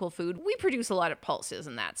just local food, we produce a lot of pulses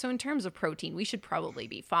and that. So in terms of protein, we should probably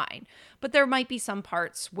be fine. But there might be some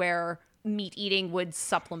parts where meat eating would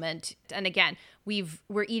supplement. And again,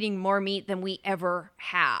 we're eating more meat than we ever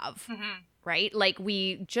have. Mm-hmm. Right? Like,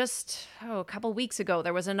 we just, a couple weeks ago,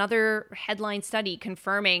 there was another headline study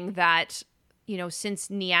confirming that, since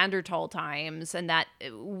Neanderthal times, and that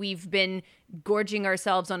we've been gorging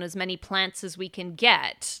ourselves on as many plants as we can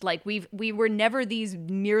get. Like, we were never these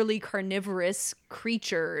nearly carnivorous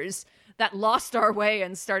creatures that lost our way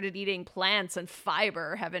and started eating plants and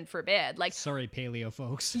fiber, heaven forbid. Like, sorry, paleo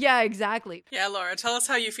folks. Yeah, exactly. Yeah, Laura, tell us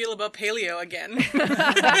how you feel about paleo again.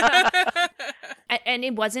 And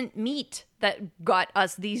it wasn't meat that got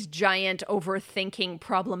us these giant, overthinking,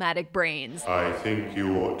 problematic brains. I think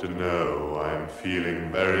you ought to know I'm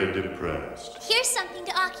feeling very depressed. Here's something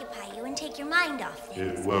to occupy you and take your mind off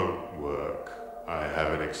things. It won't work. I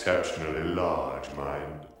have an exceptionally large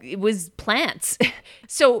mind. It was plants.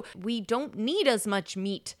 So we don't need as much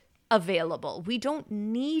meat available. We don't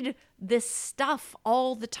need this stuff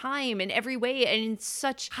all the time in every way and in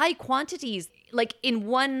such high quantities. Like, in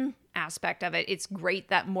one aspect of it, it's great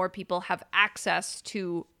that more people have access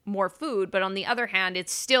to more food, but on the other hand,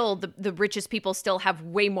 it's still the richest people still have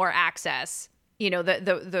way more access.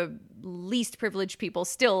 The least privileged people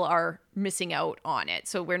still are missing out on it.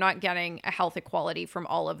 So we're not getting a health equality from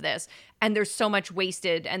all of this. And there's so much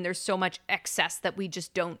wasted and there's so much excess that we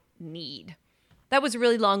just don't need. That was a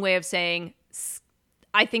really long way of saying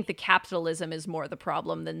I think the capitalism is more the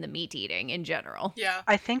problem than the meat eating in general. Yeah.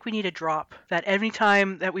 I think we need a drop that every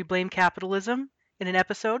time that we blame capitalism in an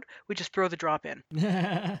episode, we just throw the drop in.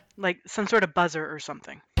 Like some sort of buzzer or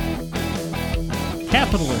something.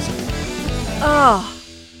 Capitalism. Oh.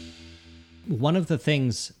 One of the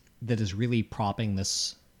things that is really propping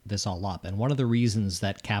this all up, and one of the reasons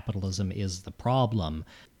that capitalism is the problem,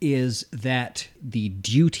 is that the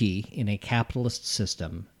duty in a capitalist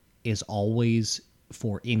system is always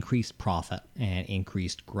for increased profit and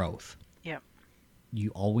increased growth. Yeah.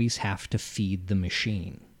 You always have to feed the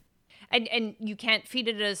machine. And you can't feed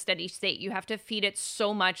it at a steady state. You have to feed it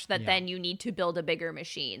so much that then you need to build a bigger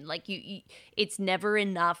machine. Like, it's never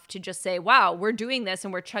enough to just say, wow, we're doing this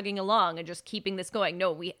and we're chugging along and just keeping this going.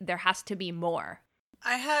 No, there has to be more.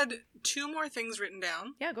 I had 2 more things written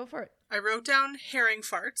down. Yeah, go for it. I wrote down herring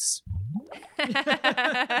farts.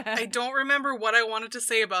 I don't remember what I wanted to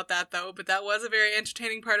say about that, though, but that was a very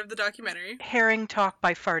entertaining part of the documentary. Herring talk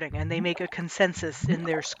by farting, and they make a consensus in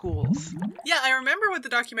their schools. Yeah, I remember what the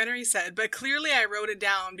documentary said, but clearly I wrote it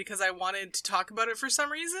down because I wanted to talk about it for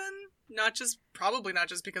some reason. Probably not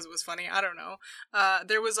just because it was funny, I don't know.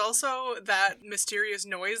 There was also that mysterious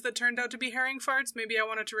noise that turned out to be herring farts. Maybe I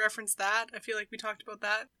wanted to reference that. I feel like we talked about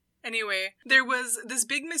that. Anyway, there was this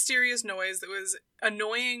big mysterious noise that was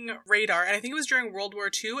annoying radar, and I think it was during World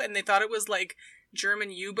War II, and they thought it was like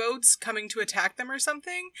German U-boats coming to attack them or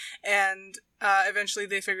something, and eventually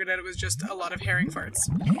they figured out it was just a lot of herring farts.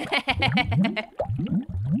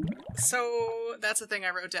 So that's the thing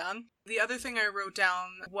I wrote down. The other thing I wrote down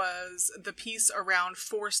was the piece around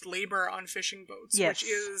forced labor on fishing boats, yes.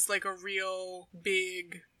 Which is like a real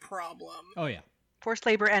big problem. Oh, yeah. Forced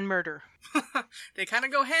labor and murder. They kind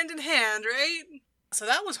of go hand in hand, right? So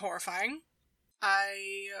that was horrifying.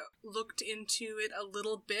 I looked into it a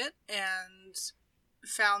little bit and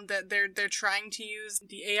found that they're trying to use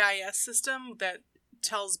the AIS system that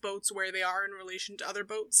tells boats where they are in relation to other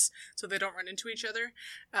boats so they don't run into each other.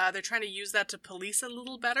 They're trying to use that to police a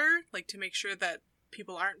little better, like to make sure that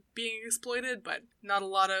people aren't being exploited, but not a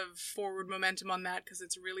lot of forward momentum on that because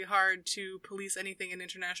it's really hard to police anything in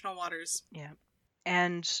international waters. Yeah.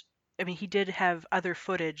 And, I mean, he did have other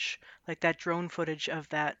footage, like that drone footage of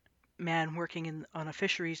that man working on a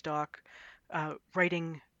fisheries dock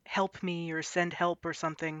writing "help me" or "send help" or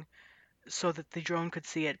something so that the drone could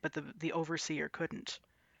see it, but the overseer couldn't.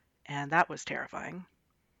 And that was terrifying,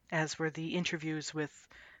 as were the interviews with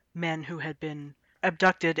men who had been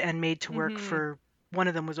abducted and made to work for, one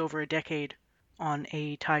of them was over a decade on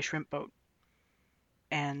a Thai shrimp boat.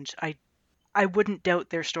 And I wouldn't doubt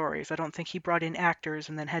their stories. I don't think he brought in actors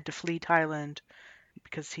and then had to flee Thailand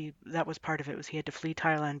because that was part of it, was he had to flee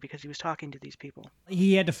Thailand because he was talking to these people.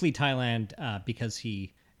 He had to flee Thailand because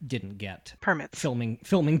he didn't get permits,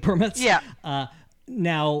 filming permits. Yeah.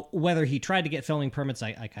 Now, whether he tried to get filming permits,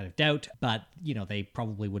 I kind of doubt, but, you know, they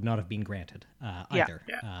probably would not have been granted either.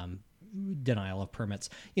 Yeah. Denial of permits.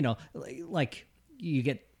 You know, like you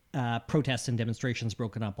get protests and demonstrations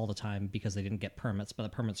broken up all the time because they didn't get permits, but the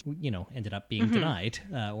permits, you know, ended up being denied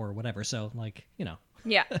or whatever. So, like, you know.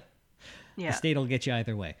 Yeah. The state will get you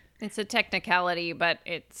either way. It's a technicality, but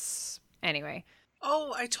it's... Anyway.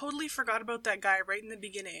 Oh, I totally forgot about that guy right in the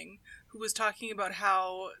beginning who was talking about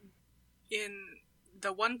how in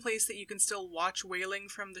the one place that you can still watch whaling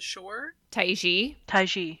from the shore... Taiji,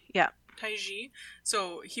 yeah. Taiji.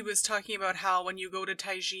 So he was talking about how when you go to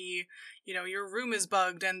Taiji, you know, your room is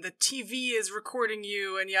bugged and the TV is recording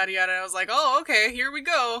you and yada yada. I was like, oh, okay, here we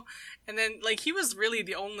go. And then, like, he was really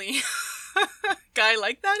the only guy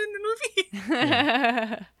like that in the movie.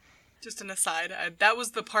 Yeah. Just an aside, that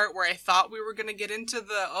was the part where I thought we were going to get into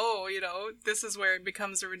you know, this is where it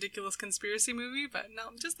becomes a ridiculous conspiracy movie, but no,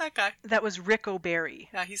 just that guy. That was Rick O'Barry.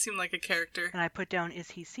 Yeah, he seemed like a character. And I put down,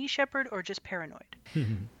 is he Sea Shepherd or just paranoid?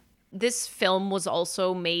 This film was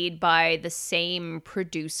also made by the same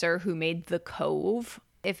producer who made The Cove,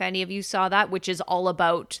 if any of you saw that, which is all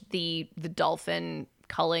about the dolphin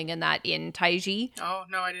culling and that in Taiji. Oh,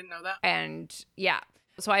 no, I didn't know that. And yeah.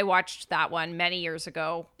 So I watched that one many years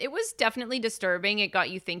ago. It was definitely disturbing. It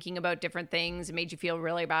got you thinking about different things. It made you feel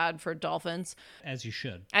really bad for dolphins. As you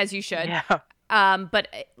should. As you should. Yeah. But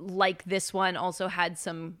like this one also had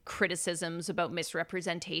some criticisms about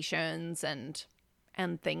misrepresentations and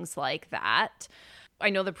things like that. I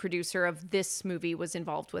know the producer of this movie was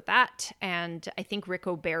involved with that. And I think Rick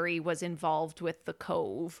O'Barry was involved with The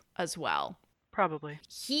Cove as well. Probably.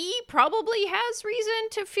 He probably has reason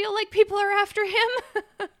to feel like people are after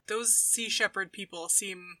him. Those Sea Shepherd people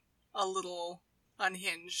seem a little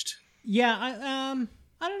unhinged. Yeah, I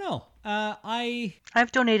don't know.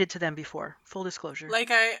 I've donated to them before, full disclosure. Like,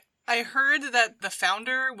 I heard that the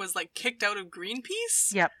founder was, like, kicked out of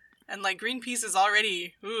Greenpeace. Yep. And, like, Greenpeace is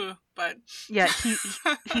already, but... Yeah,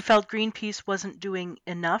 he felt Greenpeace wasn't doing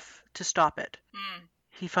enough to stop it.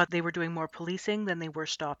 He thought they were doing more policing than they were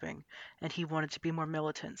stopping, and he wanted to be more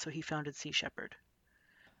militant, so he founded Sea Shepherd.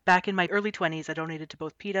 Back in my early 20s, I donated to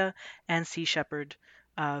both PETA and Sea Shepherd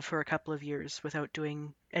for a couple of years without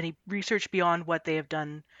doing any research beyond what they have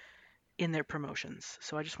done in their promotions.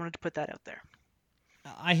 So I just wanted to put that out there.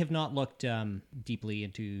 I have not looked deeply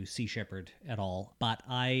into Sea Shepherd at all, but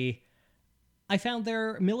I found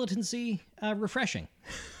their militancy refreshing.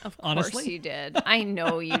 Of honestly. course you did. I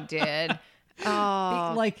know you did.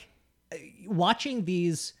 Oh. Like, watching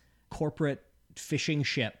these corporate fishing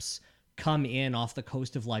ships come in off the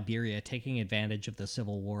coast of Liberia, taking advantage of the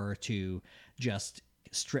Civil War to just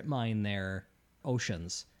strip mine their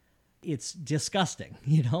oceans. It's disgusting,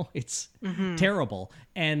 you know? It's terrible.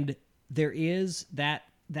 And there is that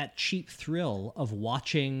cheap thrill of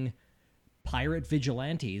watching pirate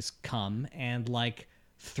vigilantes come and, like,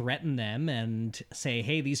 threaten them and say,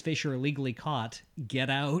 hey, these fish are illegally caught, get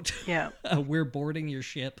out. Yeah. We're boarding your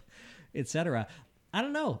ship, etc. I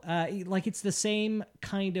don't know. Like, it's the same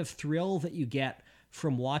kind of thrill that you get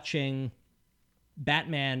from watching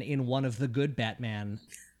Batman in one of the good Batman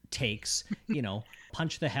takes, you know,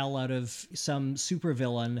 punch the hell out of some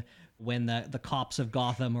supervillain when the cops of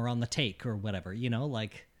Gotham are on the take or whatever, you know,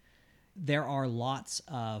 like, there are lots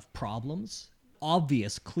of problems,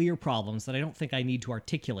 obvious, clear problems that I don't think I need to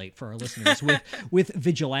articulate for our listeners with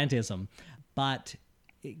vigilantism, but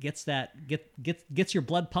it gets your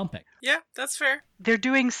blood pumping. Yeah, that's fair. They're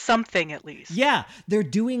doing something at least. Yeah, they're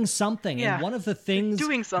doing something. Yeah, and one of the things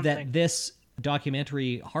that this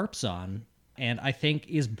documentary harps on, and I think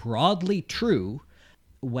is broadly true,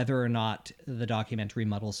 whether or not the documentary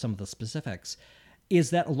muddles some of the specifics, is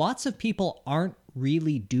that lots of people aren't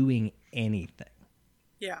really doing anything.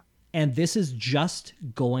 Yeah. And this is just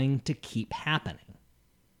going to keep happening.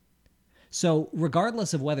 So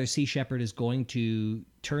regardless of whether Sea Shepherd is going to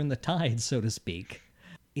turn the tide, so to speak,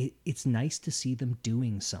 it's nice to see them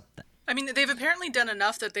doing something. I mean, they've apparently done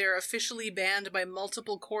enough that they are officially banned by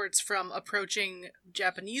multiple courts from approaching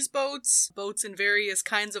Japanese boats in various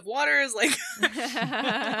kinds of waters. Like,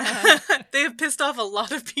 they have pissed off a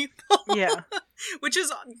lot of people. Yeah. Which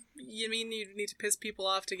is, you mean you need to piss people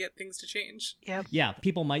off to get things to change. Yep. Yeah,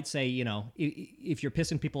 people might say, if you're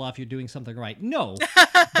pissing people off, you're doing something right. No,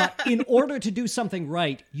 but in order to do something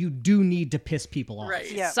right, you do need to piss people off.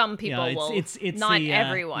 Right. Yeah. Some people will, it's not the,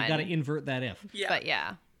 everyone. You got to invert that if. Yeah. But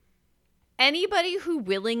yeah. Anybody who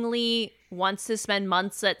willingly wants to spend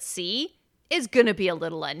months at sea is going to be a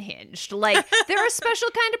little unhinged. Like, they're a special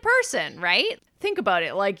kind of person, right? Think about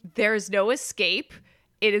it. Like, there's no escape.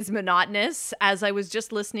 It is monotonous. As I was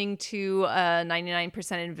just listening to a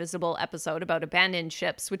 99% Invisible episode about abandoned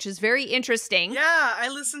ships, which is very interesting. Yeah, I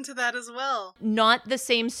listened to that as well. Not the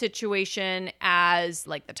same situation as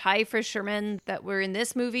like the Thai fishermen that were in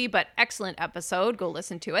this movie, but excellent episode. Go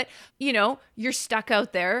listen to it. You're stuck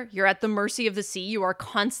out there. You're at the mercy of the sea. You are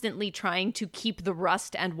constantly trying to keep the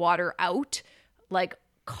rust and water out, like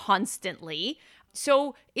constantly.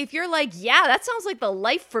 So if you're like, yeah, that sounds like the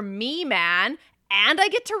life for me, man, and I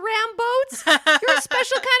get to ram boats, you're a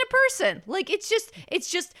special kind of person. Like, it's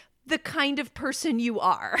just the kind of person you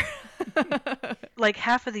are. Like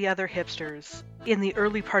half of the other hipsters, in the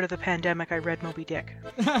early part of the pandemic, I read Moby Dick.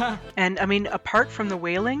 And I mean, apart from the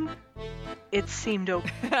whaling, it seemed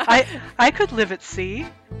okay. I could live at sea.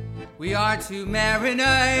 We are two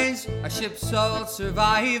mariners, our ship's sole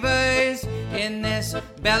survivors, in this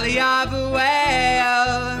belly of a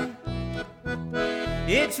whale.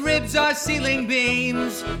 Its ribs are ceiling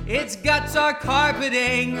beams, its guts are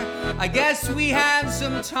carpeting. I guess we have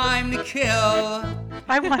some time to kill.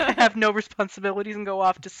 I want to have no responsibilities and go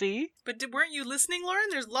off to sea. But weren't you listening, Lauren?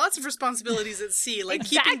 There's lots of responsibilities at sea, like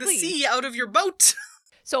Exactly. keeping the sea out of your boat.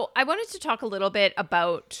 So I wanted to talk a little bit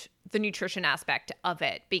about the nutrition aspect of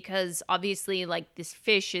it, because obviously, like, this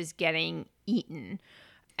fish is getting eaten.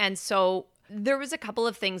 And so there was a couple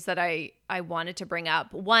of things that I wanted to bring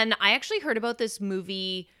up. One, I actually heard about this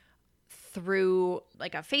movie through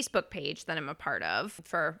like a Facebook page that I'm a part of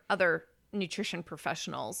for other nutrition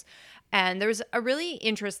professionals. And there was a really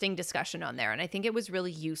interesting discussion on there, and I think it was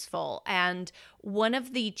really useful. And one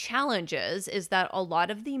of the challenges is that a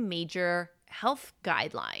lot of the major health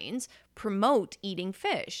guidelines promote eating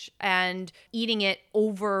fish and eating it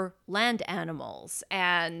over land animals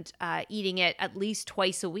and eating it at least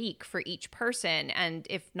twice a week for each person, and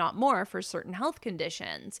if not more, for certain health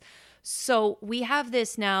conditions. So we have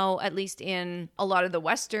this now, at least in a lot of the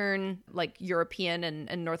Western, like European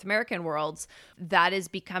and North American worlds, that is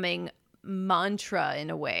becoming mantra in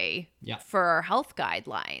a way for our health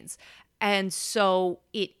guidelines. And so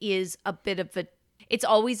it is it's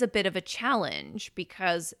always a bit of a challenge,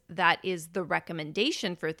 because that is the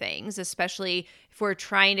recommendation for things, especially if we're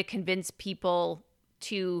trying to convince people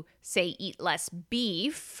to, say, eat less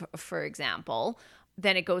beef, for example.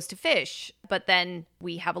 Then it goes to fish, but then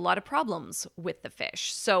we have a lot of problems with the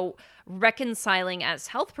fish. So reconciling as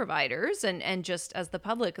health providers and just as the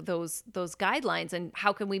public those guidelines, and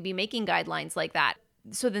how can we be making guidelines like that?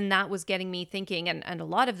 So then that was getting me thinking, and a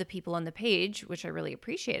lot of the people on the page, which I really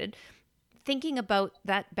appreciated, thinking about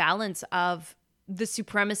that balance of the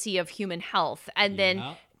supremacy of human health, and then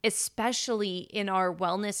especially in our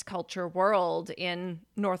wellness culture world in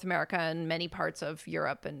North America and many parts of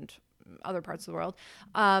Europe and other parts of the world,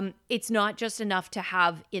 it's not just enough to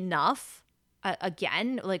have enough.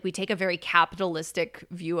 Again, like, we take a very capitalistic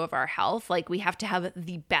view of our health. Like, we have to have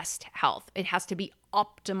the best health. It has to be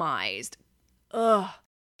optimized. Ugh.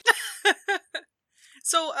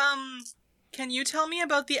 So, can you tell me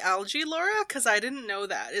about the algae, Laura? Because I didn't know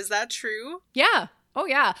that. Is that true? Yeah. Oh,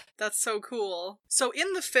 yeah. That's so cool. So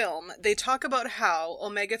in the film, they talk about how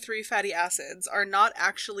omega-3 fatty acids are not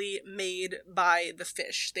actually made by the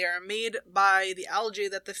fish. They are made by the algae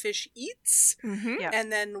that the fish eats. Mm-hmm. Yeah.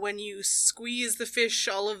 And then when you squeeze the fish,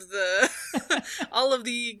 all of the all of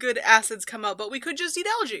the good acids come out. But we could just eat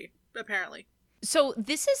algae, apparently. So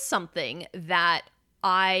this is something that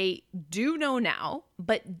I do know now,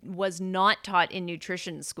 but was not taught in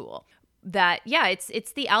nutrition school. That, yeah,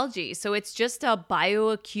 it's the algae. So it's just a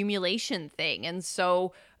bioaccumulation thing. And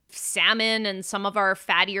so salmon and some of our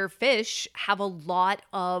fattier fish have a lot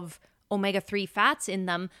of omega-3 fats in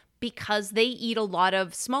them, because they eat a lot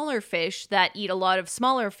of smaller fish that eat a lot of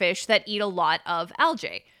smaller fish that eat a lot of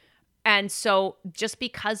algae. And so just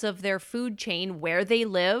because of their food chain, where they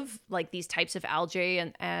live, like these types of algae,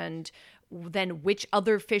 and then which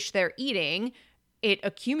other fish they're eating, it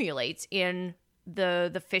accumulates in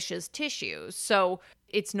the fish's tissues. So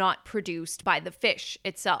it's not produced by the fish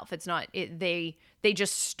itself. It's not, they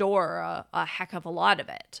just store a heck of a lot of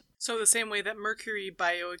it. So the same way that mercury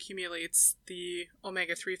bioaccumulates, the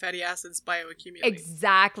omega-3 fatty acids bioaccumulate.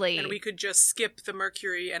 Exactly. And we could just skip the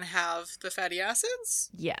mercury and have the fatty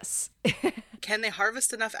acids? Yes. Can they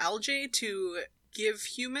harvest enough algae to give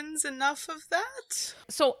humans enough of that?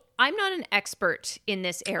 So I'm not an expert in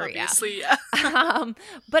this area. Obviously, yeah.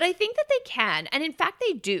 But I think that they can. And in fact,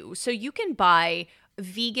 they do. So you can buy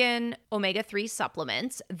vegan omega-3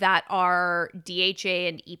 supplements that are DHA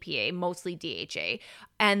and EPA, mostly DHA.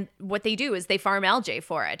 And what they do is they farm algae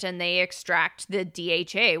for it, and they extract the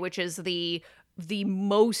DHA, which is the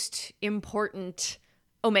most important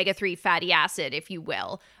omega-3 fatty acid, if you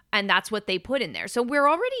will. And that's what they put in there. So we're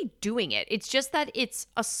already doing it. It's just that it's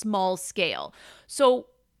a small scale. So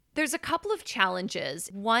there's a couple of challenges.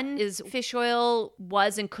 One is fish oil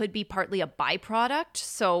was and could be partly a byproduct.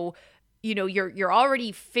 So you're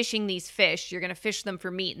already fishing these fish. You're going to fish them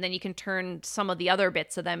for meat, and then you can turn some of the other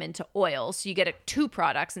bits of them into oil. So you get 2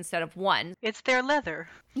 products instead of 1. It's their leather.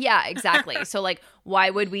 Yeah, exactly. So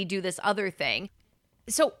why would we do this other thing?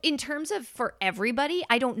 So in terms of for everybody,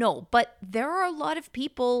 I don't know. But there are a lot of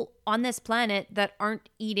people on this planet that aren't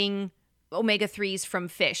eating omega-3s from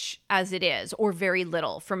fish as it is, or very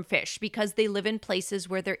little from fish, because they live in places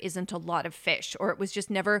where there isn't a lot of fish, or it was just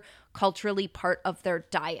never culturally part of their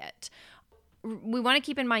diet. We want to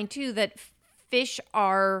keep in mind, too, that fish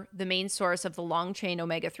are the main source of the long-chain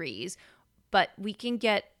omega-3s, but we can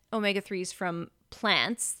get omega-3s from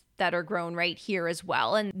plants that are grown right here as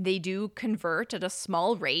well, and they do convert at a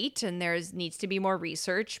small rate, and needs to be more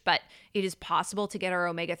research, but it is possible to get our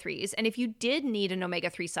omega-3s. And if you did need an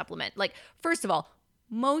omega-3 supplement, first of all,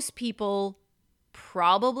 most people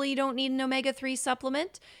probably don't need an omega-3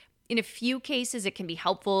 supplement. In a few cases, it can be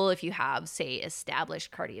helpful if you have, say,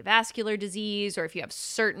 established cardiovascular disease, or if you have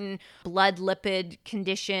certain blood lipid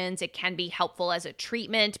conditions, it can be helpful as a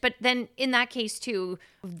treatment. But then in that case, too,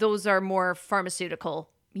 those are more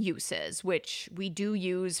pharmaceutical uses, which we do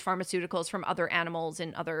use pharmaceuticals from other animals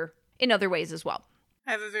in other ways as well.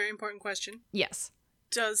 I have a very important question. Yes.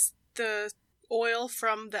 Does the oil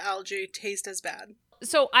from the algae taste as bad?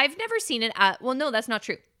 So I've never seen it well, no, that's not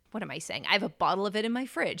true. What am I saying? I have a bottle of it in my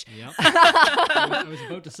fridge. Yep. I was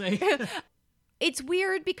about to say. It's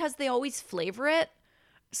weird because they always flavor it.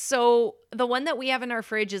 So the one that we have in our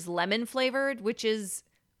fridge is lemon flavored, which is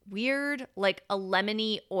weird, like a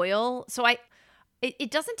lemony oil. So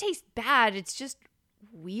it doesn't taste bad. It's just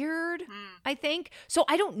weird, I think. So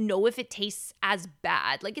I don't know if it tastes as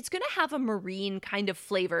bad. It's going to have a marine kind of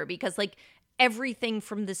flavor because everything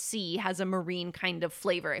from the sea has a marine kind of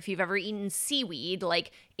flavor. If you've ever eaten seaweed,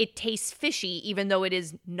 it tastes fishy even though it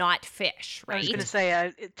is not fish, right? I was going to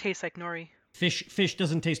say it tastes like nori. Fish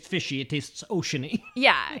doesn't taste fishy. It tastes oceany.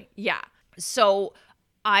 Yeah. So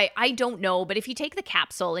I don't know, but if you take the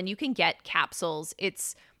capsule, and you can get capsules,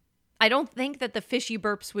 I don't think that the fishy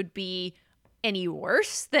burps would be any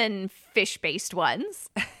worse than fish-based ones.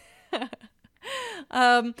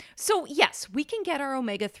 So yes, we can get our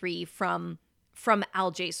omega-3 from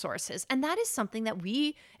algae sources. And that is something that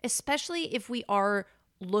we, especially if we are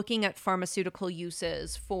looking at pharmaceutical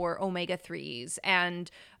uses for omega-3s and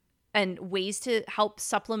ways to help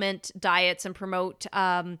supplement diets and promote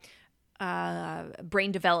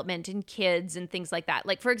brain development in kids and things like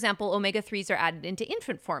that. For example, omega-3s are added into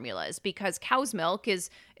infant formulas because cow's milk is,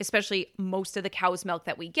 especially most of the cow's milk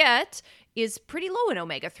that we get, is pretty low in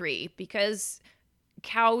omega-3 because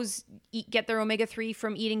cows get their omega-3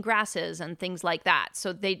 from eating grasses and things like that.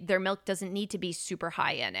 So their milk doesn't need to be super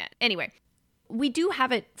high in it. Anyway, we do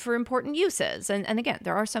have it for important uses. And again,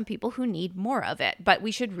 there are some people who need more of it, but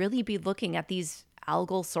we should really be looking at these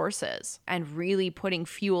algal sources and really putting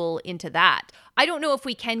fuel into that. I don't know if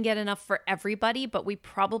we can get enough for everybody, but we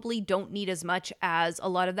probably don't need as much as a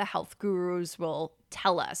lot of the health gurus will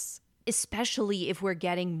tell us, especially if we're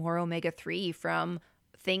getting more omega-3 from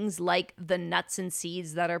things like the nuts and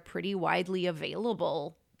seeds that are pretty widely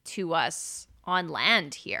available to us on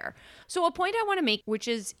land here. So a point I want to make, which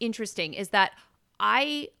is interesting, is that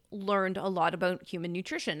I learned a lot about human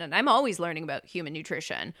nutrition, and I'm always learning about human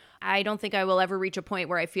nutrition. I don't think I will ever reach a point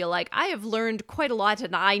where I feel like I have learned quite a lot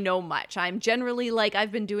and I know much. I'm generally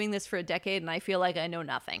I've been doing this for a decade and I feel like I know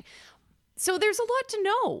nothing. So there's a lot to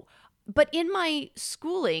know. But in my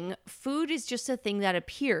schooling, food is just a thing that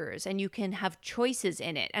appears and you can have choices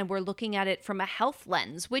in it. And we're looking at it from a health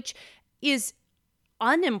lens, which is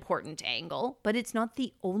unimportant angle, but it's not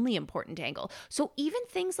the only important angle. So even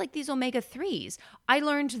things like these omega-3s, I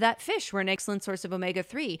learned that fish were an excellent source of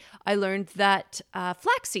omega-3. I learned that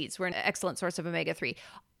flax seeds were an excellent source of omega-3.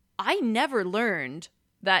 I never learned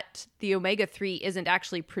that the omega-3 isn't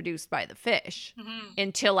actually produced by the fish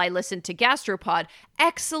until I listened to Gastropod.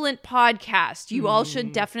 Excellent podcast. You all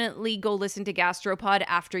should definitely go listen to Gastropod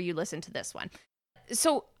after you listen to this one.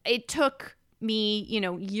 So it took me,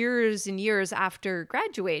 years and years after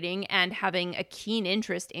graduating and having a keen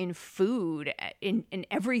interest in food, in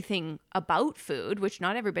everything about food, which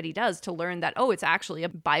not everybody does, to learn that, it's actually a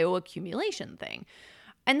bioaccumulation thing.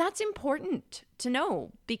 And that's important to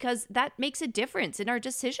know because that makes a difference in our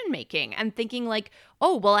decision making and thinking like,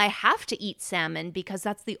 I have to eat salmon because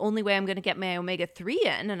that's the only way I'm going to get my omega-3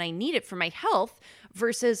 in and I need it for my health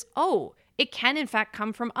versus, it can in fact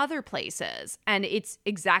come from other places and it's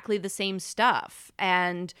exactly the same stuff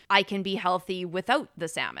and I can be healthy without the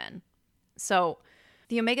salmon. So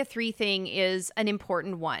the omega-3 thing is an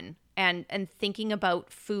important one and thinking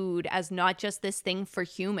about food as not just this thing for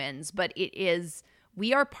humans, but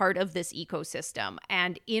we are part of this ecosystem.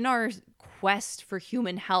 And in our quest for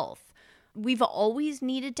human health, we've always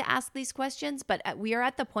needed to ask these questions, but we are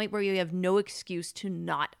at the point where we have no excuse to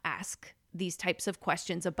not ask these types of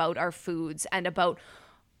questions about our foods and about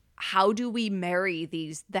how do we marry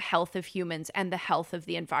the health of humans and the health of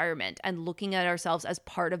the environment and looking at ourselves as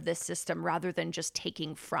part of this system rather than just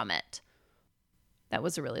taking from it. That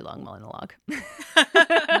was a really long monologue.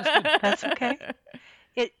 That's okay.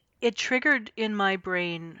 It triggered in my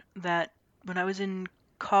brain that when I was in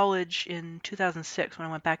college in 2006, when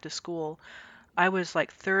I went back to school, I was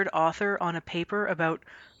like third author on a paper about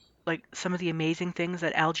like some of the amazing things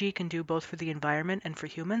that algae can do both for the environment and for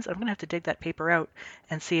humans. I'm going to have to dig that paper out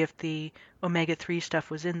and see if the omega-3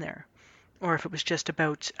 stuff was in there or if it was just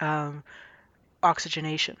about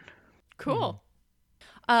oxygenation. Cool.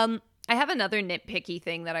 I have another nitpicky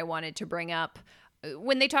thing that I wanted to bring up.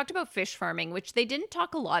 When they talked about fish farming, which they didn't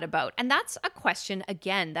talk a lot about, and that's a question,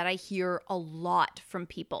 again, that I hear a lot from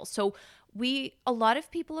people. So a lot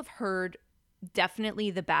of people have heard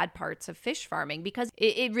definitely the bad parts of fish farming because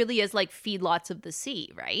it really is like feedlots of the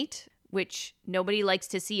sea, right? Which nobody likes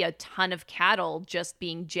to see a ton of cattle just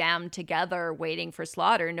being jammed together waiting for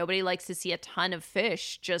slaughter. Nobody likes to see a ton of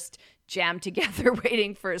fish just jammed together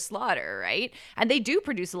waiting for a slaughter, right? And they do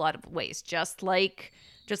produce a lot of waste, just like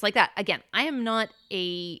that. Again, I am not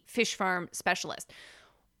a fish farm specialist.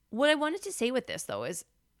 What I wanted to say with this, though, is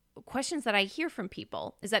questions that I hear from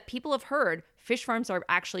people is that people have heard fish farms are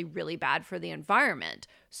actually really bad for the environment.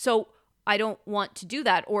 So I don't want to do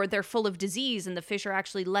that, or they're full of disease and the fish are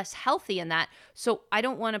actually less healthy in that. So I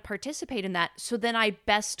don't want to participate in that. So then I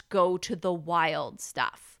best go to the wild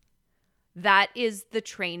stuff. That is the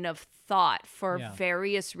train of thought for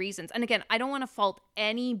various reasons. And again, I don't want to fault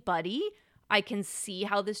anybody. I can see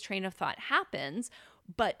how this train of thought happens,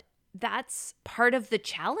 but that's part of the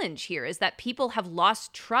challenge here is that people have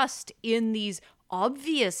lost trust in these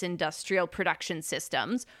obvious industrial production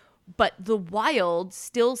systems, but the wild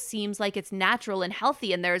still seems like it's natural and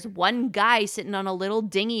healthy. And there's one guy sitting on a little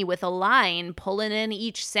dinghy with a line pulling in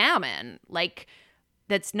each salmon. Like,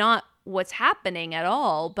 that's not what's happening at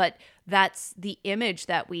all, but that's the image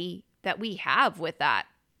that we have with that.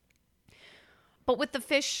 But with the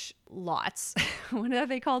fish lots, what are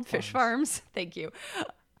they called? Fish farms. Thank you.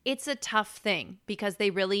 It's a tough thing because they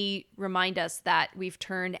really remind us that we've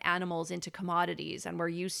turned animals into commodities and we're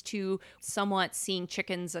used to somewhat seeing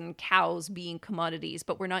chickens and cows being commodities,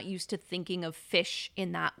 but we're not used to thinking of fish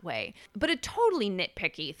in that way. But a totally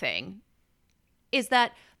nitpicky thing is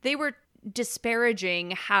that they were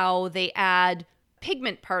disparaging how they add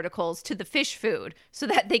pigment particles to the fish food so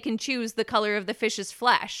that they can choose the color of the fish's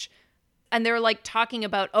flesh. And they're like talking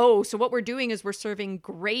about, so what we're doing is we're serving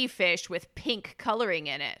gray fish with pink coloring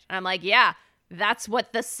in it. And I'm like, yeah, that's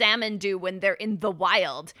what the salmon do when they're in the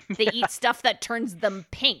wild. They eat stuff that turns them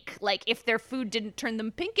pink. Like, if their food didn't turn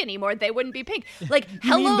them pink anymore, they wouldn't be pink. Like,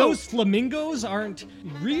 hello. You mean those flamingos aren't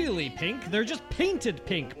really pink? They're just painted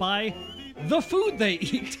pink by the food they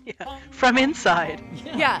eat. Yeah, from inside.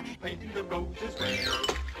 Yeah. Painting the roses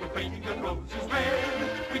red. We're painting the roses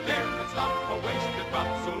red. We dare not stop a wasted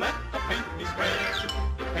drop, so let the paint be spread.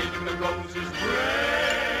 We're painting the roses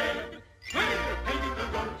red. We're painting the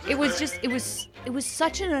roses It was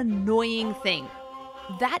such an annoying thing.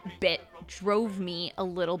 That bit drove me a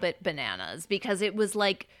little bit bananas because it was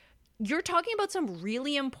like, you're talking about some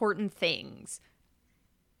really important things.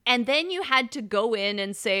 And then you had to go in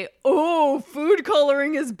and say, food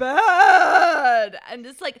coloring is bad. And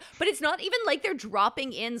it's like, but it's not even like they're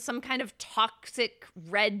dropping in some kind of toxic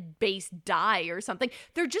red-based dye or something.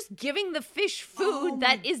 They're just giving the fish food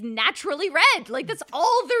that is naturally red. Like, that's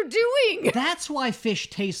all they're doing. That's why fish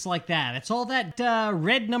tastes like that. It's all that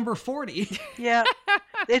red number 40. Yeah.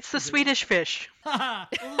 It's the Swedish fish. Can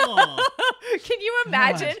you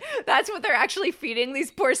imagine? That's what they're actually feeding these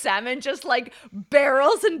poor salmon, just like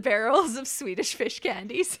barrels and barrels of Swedish fish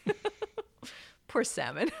candies. Poor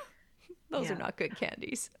salmon. Those are not good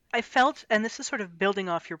candies. I felt, and this is sort of building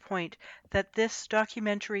off your point, that this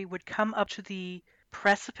documentary would come up to the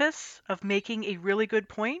precipice of making a really good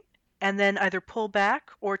point and then either pull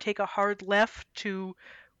back or take a hard left to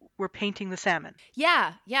we're painting the salmon.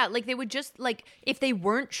 Yeah. Like they would just, like, if they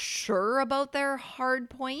weren't sure about their hard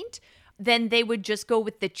point, then they would just go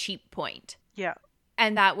with the cheap point. Yeah.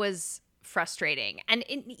 And that was frustrating. And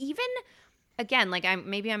even, again, like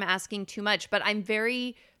maybe I'm asking too much, but I'm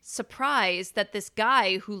very surprised that this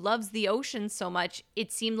guy who loves the ocean so much,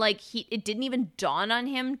 it seemed like it didn't even dawn on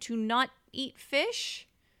him to not eat fish.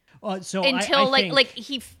 So until I think,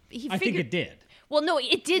 he I think it did. Well, no,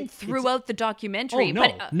 it did throughout the documentary. Oh, no.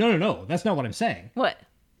 But, No. That's not what I'm saying. What?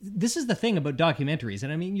 This is the thing about documentaries,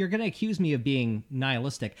 and I mean, you're going to accuse me of being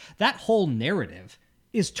nihilistic. That whole narrative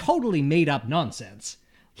is totally made up nonsense.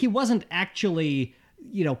 He wasn't actually,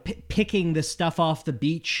 picking this stuff off the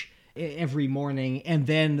beach every morning and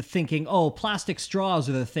then thinking, oh, plastic straws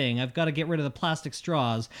are the thing. I've got to get rid of the plastic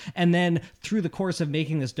straws. And then through the course of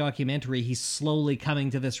making this documentary, he's slowly coming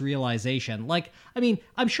to this realization. Like, I mean,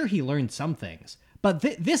 I'm sure he learned some things, but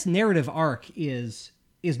this narrative arc is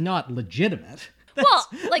not legitimate.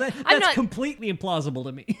 That's completely implausible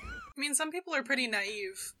to me. I mean, some people are pretty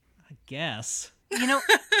naive. I guess.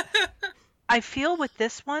 I feel with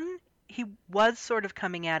this one, he was sort of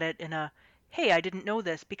coming at it in a, hey, I didn't know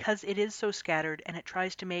this, because it is so scattered and it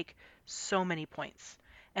tries to make so many points.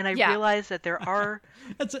 And I realize that there are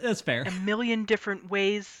that's fair. A million different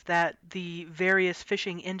ways that the various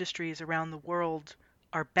fishing industries around the world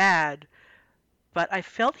are bad, but I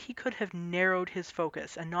felt he could have narrowed his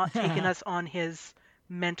focus and not taken us on his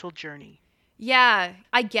mental journey. Yeah,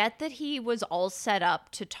 I get that he was all set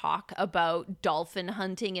up to talk about dolphin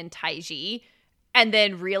hunting in Taiji, and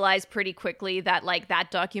then realized pretty quickly that, like,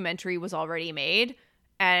 that documentary was already made.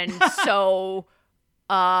 And so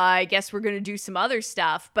I guess we're going to do some other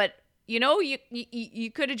stuff. But,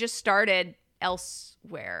 you could have just started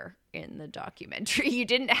elsewhere in the documentary. You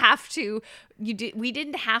didn't have to. We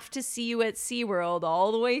didn't have to see you at SeaWorld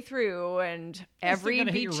all the way through and every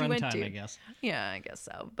beach you went to. I guess. Yeah, I guess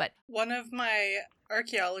so. But one of my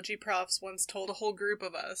archaeology profs once told a whole group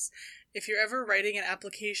of us, if you're ever writing an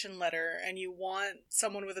application letter and you want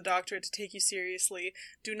someone with a doctorate to take you seriously,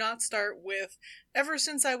 do not start with, ever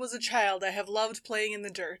since I was a child, I have loved playing in the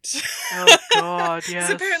dirt. Oh, God, yes.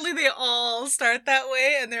 So apparently they all start that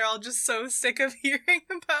way, and they're all just so sick of hearing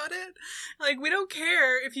about it. Like, we don't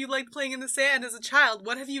care if you liked playing in the sand as a child.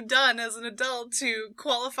 What have you done as an adult to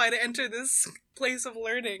qualify to enter this place of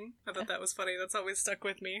learning? I thought that was funny. That's always stuck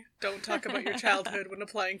with me. Don't talk about your childhood when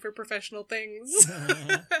applying for professional things.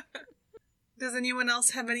 Does anyone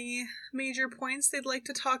else have any major points they'd like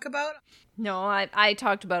to talk about? No, I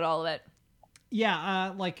talked about all of it.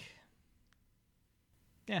 Yeah,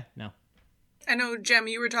 no. I know, Jem,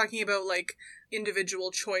 you were talking about, like,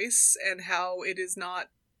 individual choice and how it is not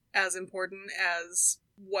as important as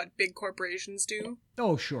what big corporations do.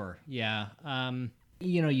 Oh, sure. Yeah.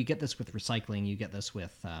 You get this with recycling. You get this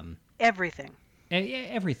with... everything.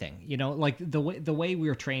 Everything. Like the way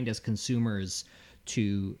we're trained as consumers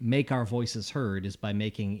to make our voices heard is by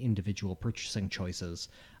making individual purchasing choices.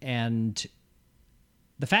 And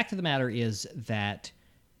the fact of the matter is that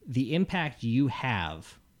the impact you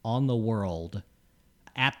have on the world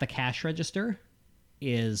at the cash register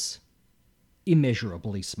is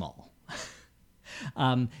immeasurably small.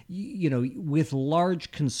 With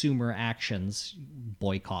large consumer actions,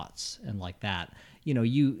 boycotts and like that,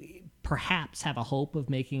 you perhaps have a hope of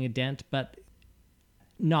making a dent, but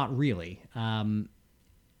not really.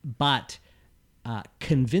 But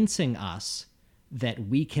convincing us that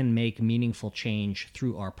we can make meaningful change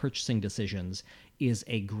through our purchasing decisions is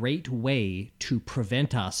a great way to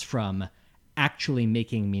prevent us from actually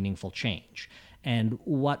making meaningful change. And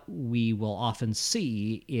what we will often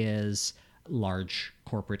see is large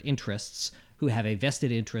corporate interests who have a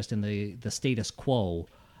vested interest in the status quo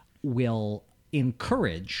will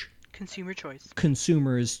encourage consumer choice.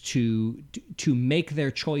 Consumers to make their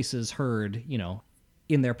choices heard,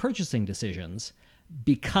 in their purchasing decisions,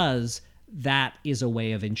 because that is a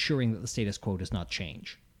way of ensuring that the status quo does not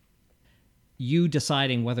change. You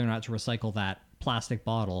deciding whether or not to recycle that plastic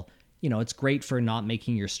bottle, it's great for not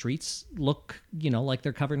making your streets look, like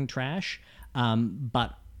they're covered in trash.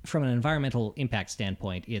 But from an environmental impact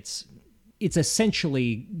standpoint, it's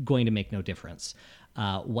essentially going to make no difference.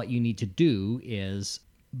 What you need to do is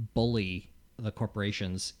bully the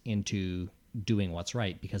corporations into doing what's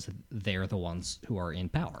right because they're the ones who are in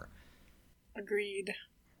power. Agreed.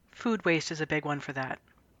 Food waste is a big one for that.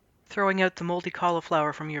 Throwing out the moldy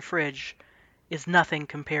cauliflower from your fridge is nothing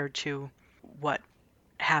compared to what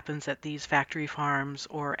happens at these factory farms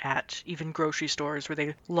or at even grocery stores where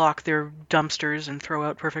they lock their dumpsters and throw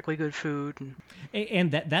out perfectly good food.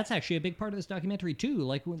 And that's actually a big part of this documentary too.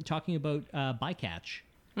 Like when talking about bycatch,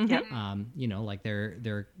 you know, like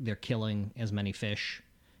they're killing as many fish.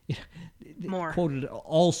 More quoted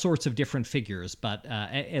all sorts of different figures, but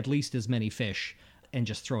at least as many fish, and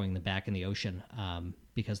just throwing them back in the ocean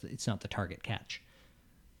because it's not the target catch.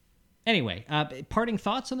 Anyway, parting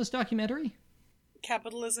thoughts on this documentary?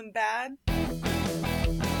 Capitalism bad?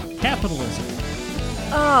 Capitalism.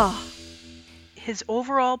 Oh. His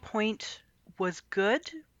overall point was good,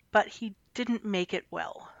 but he didn't make it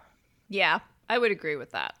well. Yeah, I would agree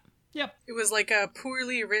with that. Yep. It was like a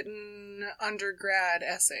poorly written undergrad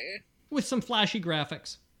essay. With some flashy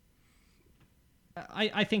graphics.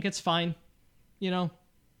 I think it's fine. You know?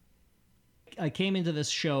 I came into this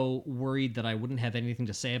show worried that I wouldn't have anything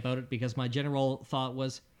to say about it because my general thought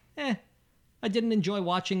was, I didn't enjoy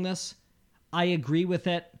watching this. I agree with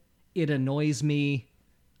it. It annoys me.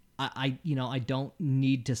 I don't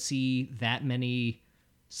need to see that many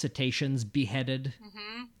cetaceans beheaded.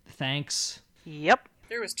 Mm-hmm. Thanks. Yep.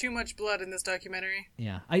 There was too much blood in this documentary.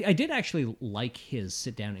 Yeah. I did actually like his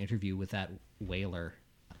sit-down interview with that whaler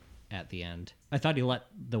at the end. I thought he let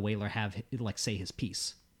the whaler have, like, say his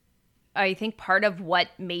piece. I think part of what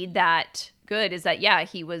made that good is that,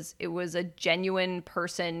 it was a genuine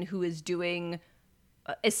person who is doing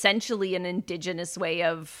essentially an indigenous way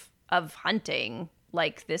of hunting.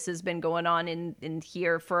 Like, this has been going on in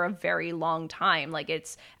here for a very long time. Like,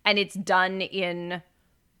 it's done in,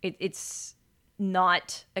 it's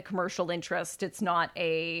not a commercial interest. It's not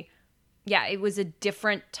it was a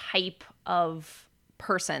different type of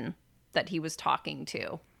person that he was talking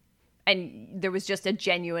to. And there was just a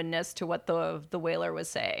genuineness to what the whaler was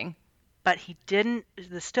saying. But he didn't,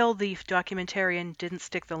 the documentarian didn't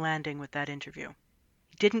stick the landing with that interview.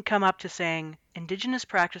 He didn't come up to saying, indigenous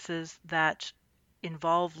practices that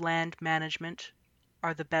involve land management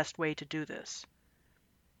are the best way to do this.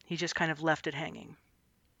 He just kind of left it hanging.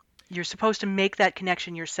 You're supposed to make that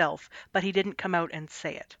connection yourself, but he didn't come out and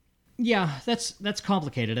say it. Yeah, that's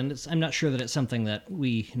complicated, and I'm not sure that it's something that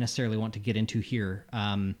we necessarily want to get into here.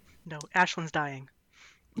 No, Ashlyn's dying.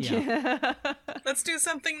 Yeah. Let's do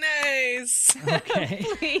something nice. Okay.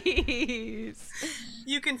 Please.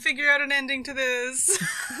 You can figure out an ending to this.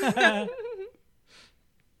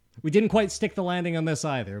 We didn't quite stick the landing on this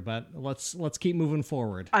either, but let's keep moving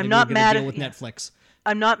forward. I'm Maybe not we'll mad deal if with Netflix.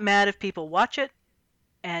 I'm not mad if people watch it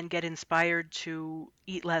and get inspired to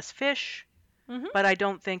eat less fish, but I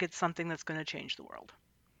don't think it's something that's going to change the world.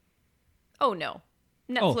 Oh, no.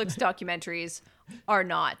 Netflix documentaries are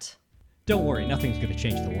not. Don't worry, nothing's going to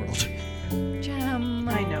change the world. Gem.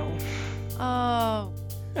 I know. Oh.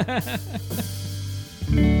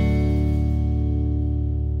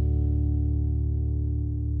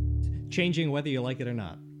 Changing whether you like it or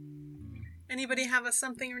not. Anybody have a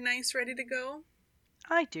something nice ready to go?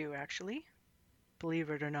 I do, actually. Believe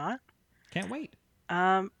it or not. Can't wait.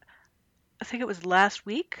 I think it was last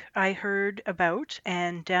week I heard about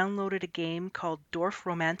and downloaded a game called Dorf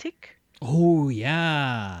Romantik. Oh,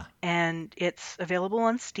 yeah. And it's available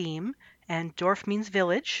on Steam. And Dorf means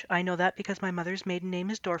village. I know that because my mother's maiden name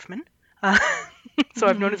is Dorfman. So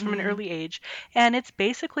I've known it from an early age. And it's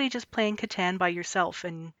basically just playing Catan by yourself.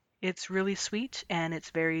 And it's really sweet and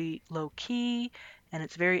it's very low key. And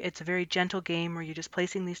it's a very gentle game where you're just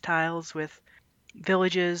placing these tiles with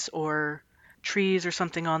villages or trees or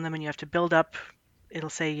something on them, and you have to build up.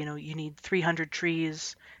 It'll say, you need 300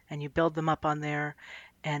 trees, and you build them up on there.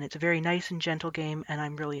 And it's a very nice and gentle game, and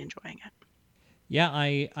I'm really enjoying it. Yeah,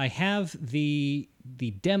 I have the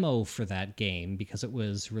demo for that game because it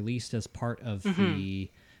was released as part of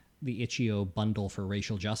the Itch.io bundle for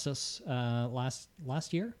racial justice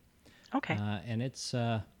last year. Okay. And it's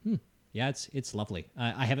it's lovely.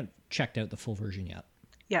 I haven't checked out the full version yet.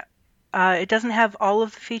 Yeah. It doesn't have all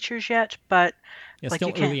of the features yet, but it's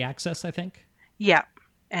still early access, I think. Yeah.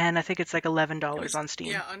 And I think it's like $11 on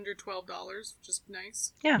Steam. Yeah, under $12, which is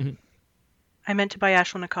nice. Yeah. Mm-hmm. I meant to buy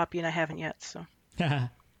Ashlyn a copy and I haven't yet, so.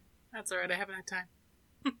 That's alright, I haven't had time.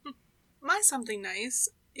 My something nice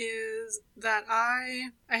is that I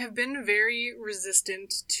have been very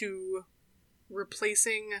resistant to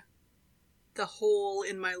replacing the hole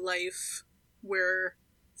in my life where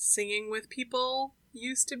singing with people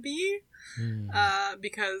used to be.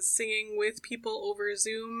 Because singing with people over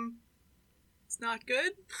Zoom, it's not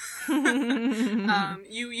good.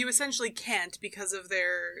 You essentially can't, because of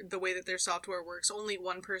the way that their software works. Only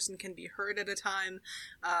one person can be heard at a time,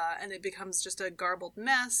 and it becomes just a garbled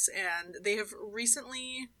mess. And they have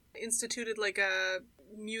recently instituted like a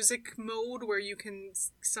music mode where you can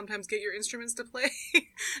sometimes get your instruments to play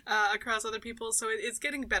across other people, so it's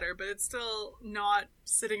getting better, but it's still not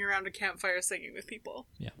sitting around a campfire singing with people.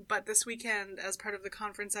 Yeah. But this weekend, as part of the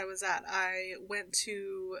conference I was at, I went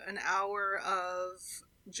to an hour of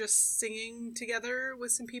just singing together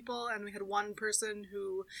with some people, and we had one person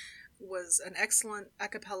who was an excellent a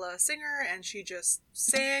cappella singer, and she just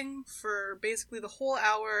sang for basically the whole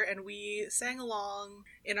hour, and we sang along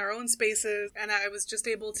in our own spaces, and I was just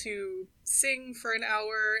able to sing for an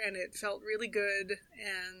hour, and it felt really good,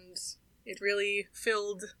 and it really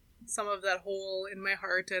filled some of that hole in my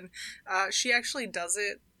heart. And she actually does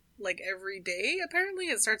it like every day. Apparently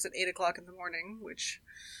it starts at 8 o'clock in the morning, which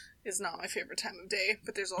is not my favorite time of day,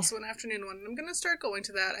 but there's also an afternoon one, and I'm gonna start going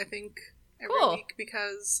to that, I think, every week,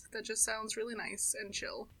 because that just sounds really nice and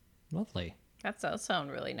chill. Lovely. That does sound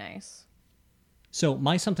really nice. So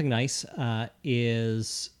my something nice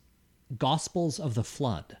is Gospels of the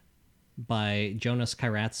Flood by Jonas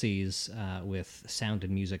Kairatzis, with sound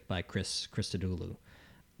and music by Chris Christodoulou,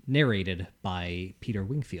 narrated by Peter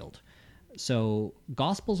Wingfield. So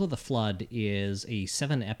Gospels of the Flood is a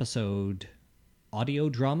 7-episode audio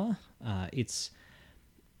drama. It's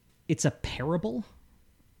a parable,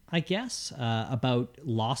 I guess, about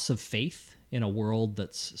loss of faith in a world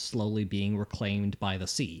that's slowly being reclaimed by the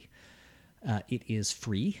sea. It is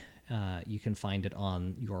free. You can find it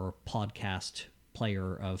on your podcast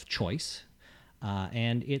player of choice,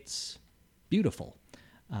 and it's beautiful.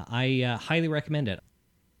 I highly recommend it.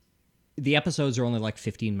 The episodes are only like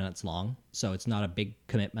 15 minutes long, so it's not a big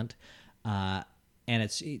commitment, and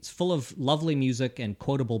it's full of lovely music and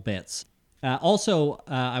quotable bits. Also,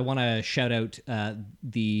 I want to shout out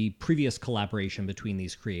the previous collaboration between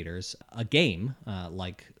these creators, a game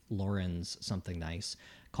like Lauren's Something Nice,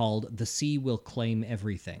 called The Sea Will Claim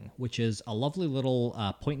Everything, which is a lovely little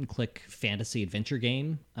point-and-click fantasy adventure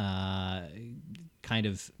game, kind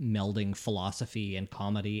of melding philosophy and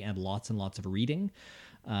comedy and lots of reading.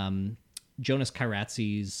 Jonas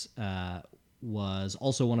Kairatzis was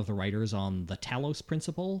also one of the writers on the Talos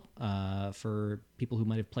Principle, for people who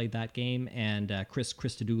might have played that game, and Chris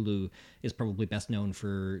Christodoulou is probably best known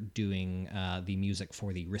for doing the music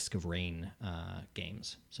for the Risk of Rain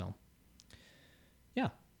games. So, yeah,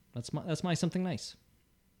 that's my something nice.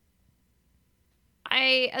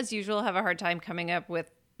 I, as usual, have a hard time coming up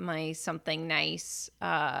with my something nice.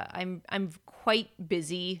 I'm quite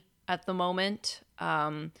busy at the moment.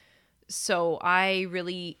 So I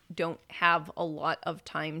really don't have a lot of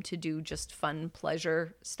time to do just fun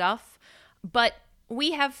pleasure stuff. But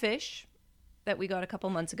we have fish that we got a couple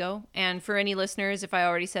months ago. And for any listeners, if I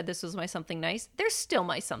already said this was my something nice, they're still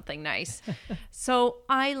my something nice. So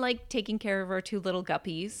I like taking care of our 2 little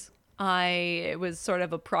guppies. It was sort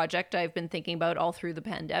of a project I've been thinking about all through the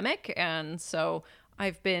pandemic. And so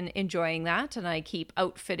I've been enjoying that. And I keep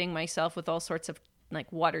outfitting myself with all sorts of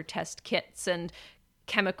like water test kits and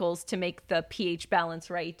chemicals to make the pH balance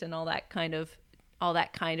right and all that kind of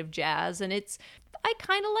jazz, and I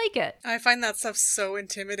kind of like it. I find that stuff so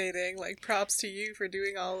intimidating. Like, props to you for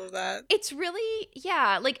doing all of that. It's really,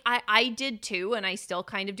 yeah, like I did too, and I still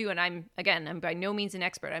kind of do, and I'm by no means an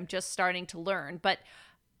expert. I'm just starting to learn, but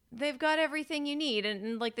they've got everything you need,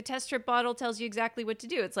 and like the test strip bottle tells you exactly what to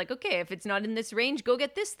do. It's like, okay, if it's not in this range, go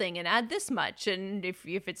get this thing and add this much, and if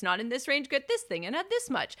it's not in this range, get this thing and add this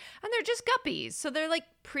much. And they're just guppies, so they're like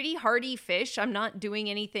pretty hardy fish. I'm not doing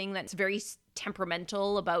anything that's very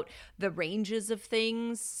temperamental about the ranges of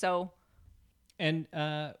things. So, and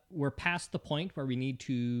we're past the point where we need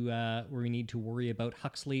to worry about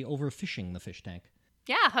Huxley overfishing the fish tank.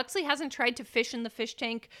 Yeah, Huxley hasn't tried to fish in the fish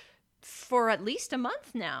tank for at least a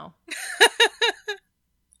month now.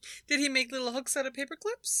 Did he make little hooks out of paper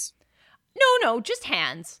clips? No, just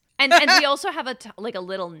hands. And we also have a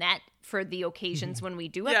little net for the occasions when we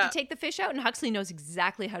do have to take the fish out, and Huxley knows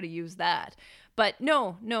exactly how to use that. But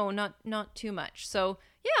no, not too much. So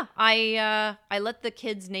yeah, I let the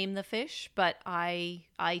kids name the fish, but I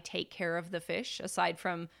take care of the fish. Aside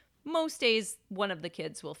from most days, one of the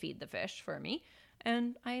kids will feed the fish for me.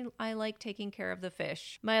 And I like taking care of the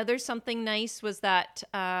fish. My other something nice was that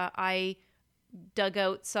I dug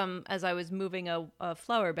out some, as I was moving a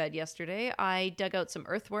flower bed yesterday, I dug out some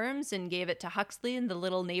earthworms and gave it to Huxley and the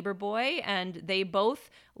little neighbor boy, and they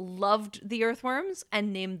both loved the earthworms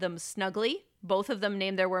and named them Snuggly. Both of them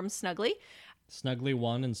named their worms Snuggly. Snuggly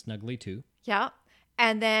 1 and Snuggly 2. Yeah.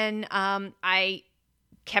 And then I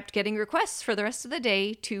kept getting requests for the rest of the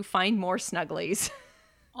day to find more Snugglies.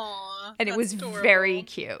 Aw, And it was adorable. very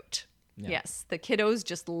cute. Yeah. Yes, the kiddos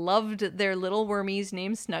just loved their little wormies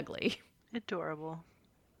named Snuggly. Adorable.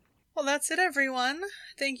 Well, that's it, everyone.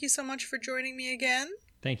 Thank you so much for joining me again.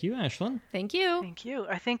 Thank you, Ashlyn. Thank you. Thank you.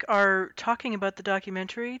 I think our talking about the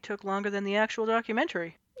documentary took longer than the actual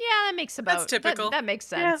documentary. Yeah, that makes about... That's typical. That makes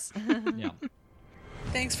sense. Yeah.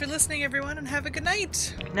 Thanks for listening, everyone, and have a good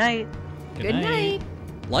night. Good night. Good night.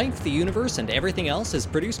 Life, the Universe, and Everything Else is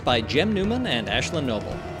produced by Jem Newman and Ashlyn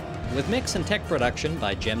Noble, with mix and tech production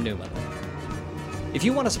by Jem Newman. If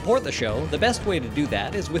you want to support the show, the best way to do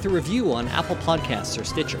that is with a review on Apple Podcasts or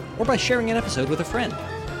Stitcher, or by sharing an episode with a friend.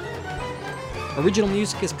 Original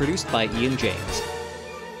music is produced by Ian James.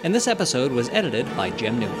 And this episode was edited by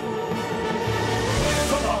Jem Newman.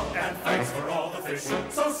 So long and thanks for all the fish.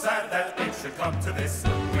 So sad that it should come to this.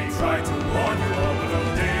 We try to warn you all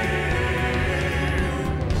little dear.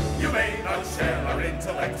 You may not share our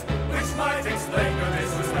intellect, which might explain your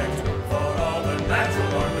disrespect for all the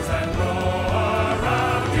natural wonders and lore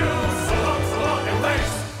around you. So long and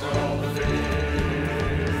thanks for all the fish.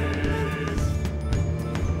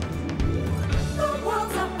 The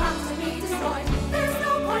world's about to be destroyed. There's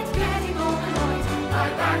no point getting all annoyed.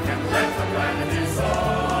 Lie back and let the planet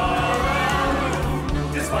dissolve.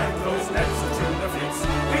 Despite those nets of tuna fleets,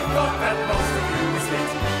 we thought that most of you were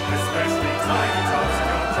sweet, especially tiny tots and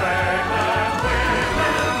your pregnant women.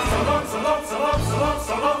 So long, so long, so long, so long,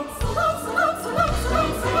 so long. So long, so long, so long, so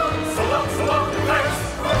long, so long. So long, so long, and thanks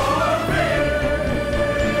for all the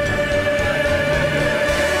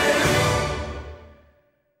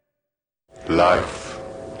fish. Life.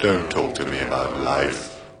 Don't talk to me about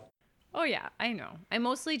life. Oh, yeah, I know. I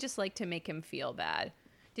mostly just like to make him feel bad.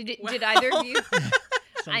 Did either of you...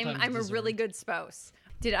 I'm a really good spouse.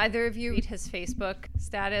 Did either of you read his Facebook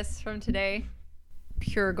status from today?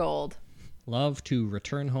 Pure gold. Love to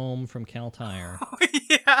return home from Cal Tire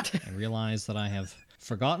Yeah. and realize that I have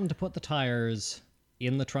forgotten to put the tires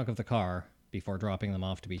in the trunk of the car before dropping them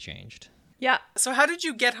off to be changed. Yeah, So how did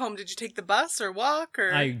you get home? Did you take the bus or walk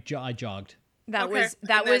or? I jogged. that Okay, was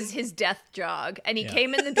and then- his death jog. And he Yeah.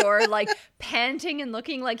 came in the door like panting and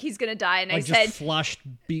looking like he's going to die. And I Like said, just flushed,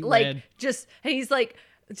 beet like, red. and he's like,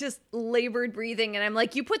 just labored breathing. And I'm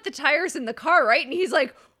like, you put the tires in the car, right? And he's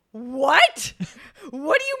like, what?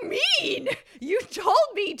 What do you mean? You told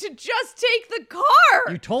me to just take the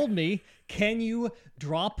car. You told me, can you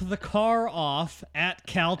drop the car off at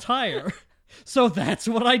Cal Tire? So that's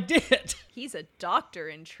what I did. He's a doctor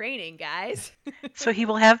in training, guys. So he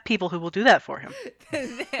will have people who will do that for him.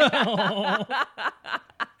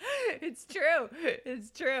 It's true.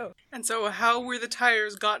 It's true. And so how were the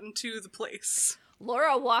tires gotten to the place?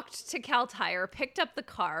 Laura walked to Cal Tire, picked up the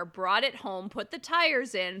car, brought it home, put the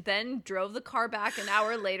tires in, then drove the car back an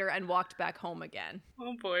hour later and walked back home again.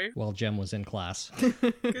 Oh boy. While Jem was in class.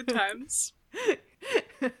 Good times.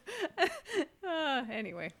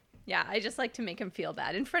 Anyway. Yeah, I just like to make him feel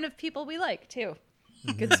bad in front of people we like, too.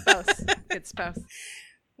 Good spouse. Good spouse.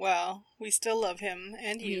 Well, we still love him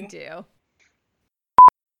and you. You do.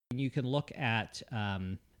 You can look at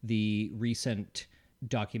the recent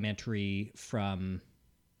documentary from...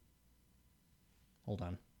 Hold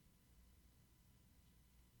on.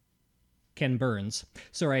 Ken Burns.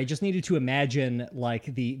 Sorry, I just needed to imagine like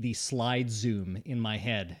the slide zoom in my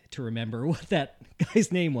head to remember what that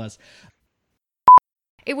guy's name was.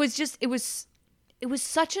 It was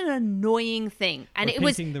such an annoying thing. And We're it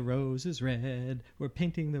was... painting the roses red. We're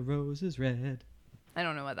painting the roses red. I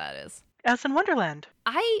don't know what that is. Alice in Wonderland.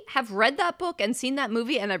 I have read that book and seen that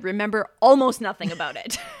movie, and I remember almost nothing about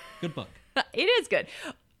it. Good book. It is good.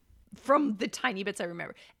 From the tiny bits I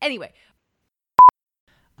remember. Anyway.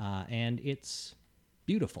 And it's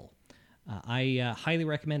beautiful. I highly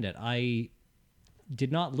recommend it. I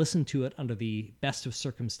did not listen to it under the best of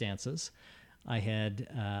circumstances. I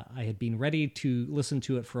had been ready to listen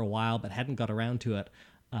to it for a while, but hadn't got around to it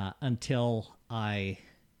until I,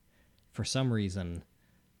 for some reason,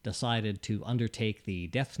 decided to undertake the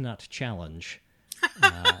Death Nut Challenge.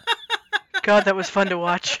 God, that was fun to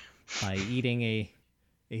watch. By eating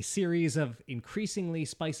a series of increasingly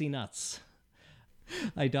spicy nuts.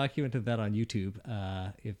 I documented that on YouTube,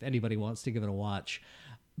 if anybody wants to give it a watch.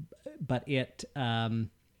 But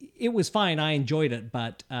it was fine. I enjoyed it,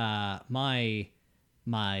 but my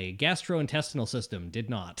gastrointestinal system did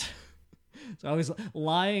not. So I was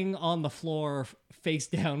lying on the floor face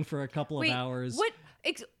down for a couple of hours. What?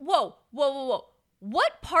 Whoa.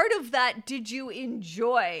 What part of that did you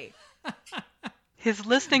enjoy? His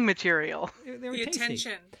listening material. They were The tasty.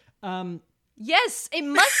 attention. Yes, it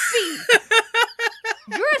must be.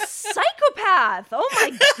 You're a psychopath. Oh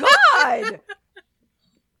my God.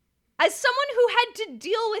 As someone who had to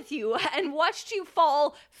deal with you and watched you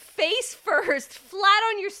fall face first, flat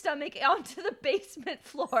on your stomach onto the basement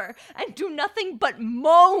floor and do nothing but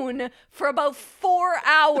moan for about 4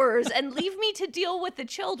 hours and leave me to deal with the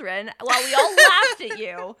children while we all laughed at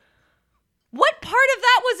you, what part of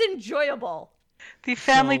that was enjoyable? The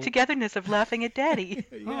family togetherness of laughing at Daddy.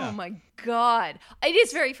 Yeah. Oh my God. It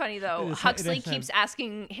is very funny though. Huxley keeps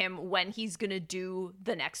asking him when he's going to do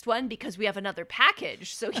the next one because we have another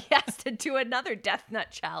package. So he has to do another Death Nut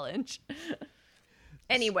challenge.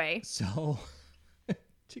 Anyway. So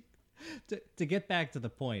to get back to the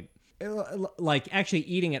point, like actually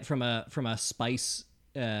eating it from a spice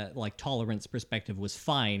like tolerance perspective was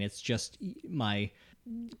fine. It's just my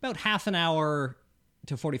about half an hour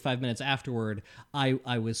to 45 minutes afterward,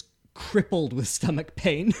 I was crippled with stomach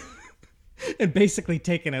pain and basically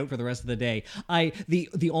taken out for the rest of the day.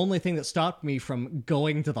 The only thing that stopped me from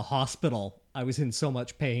going to the hospital, I was in so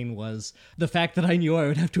much pain, was the fact that I knew I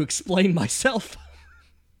would have to explain myself.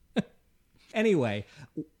 Anyway,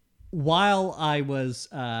 while I was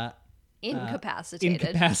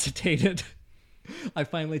incapacitated, I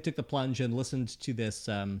finally took the plunge and listened to this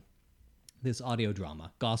audio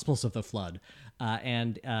drama, Gospels of the Flood,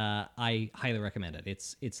 and I highly recommend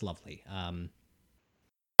it. It's lovely.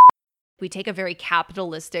 We take a very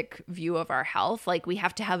capitalistic view of our health. Like, we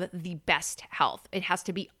have to have the best health. It has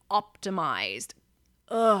to be optimized.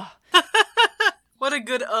 Ugh. What a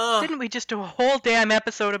good Didn't we just do a whole damn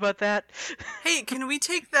episode about that? Hey, can we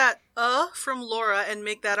take that from Laura and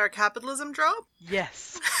make that our capitalism drop?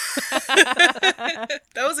 Yes. That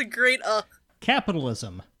was a great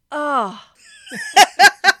Capitalism. Oh.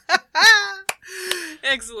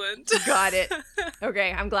 Excellent. Got it.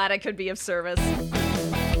 Okay, I'm glad I could be of service.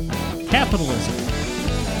 Capitalism.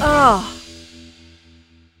 Oh.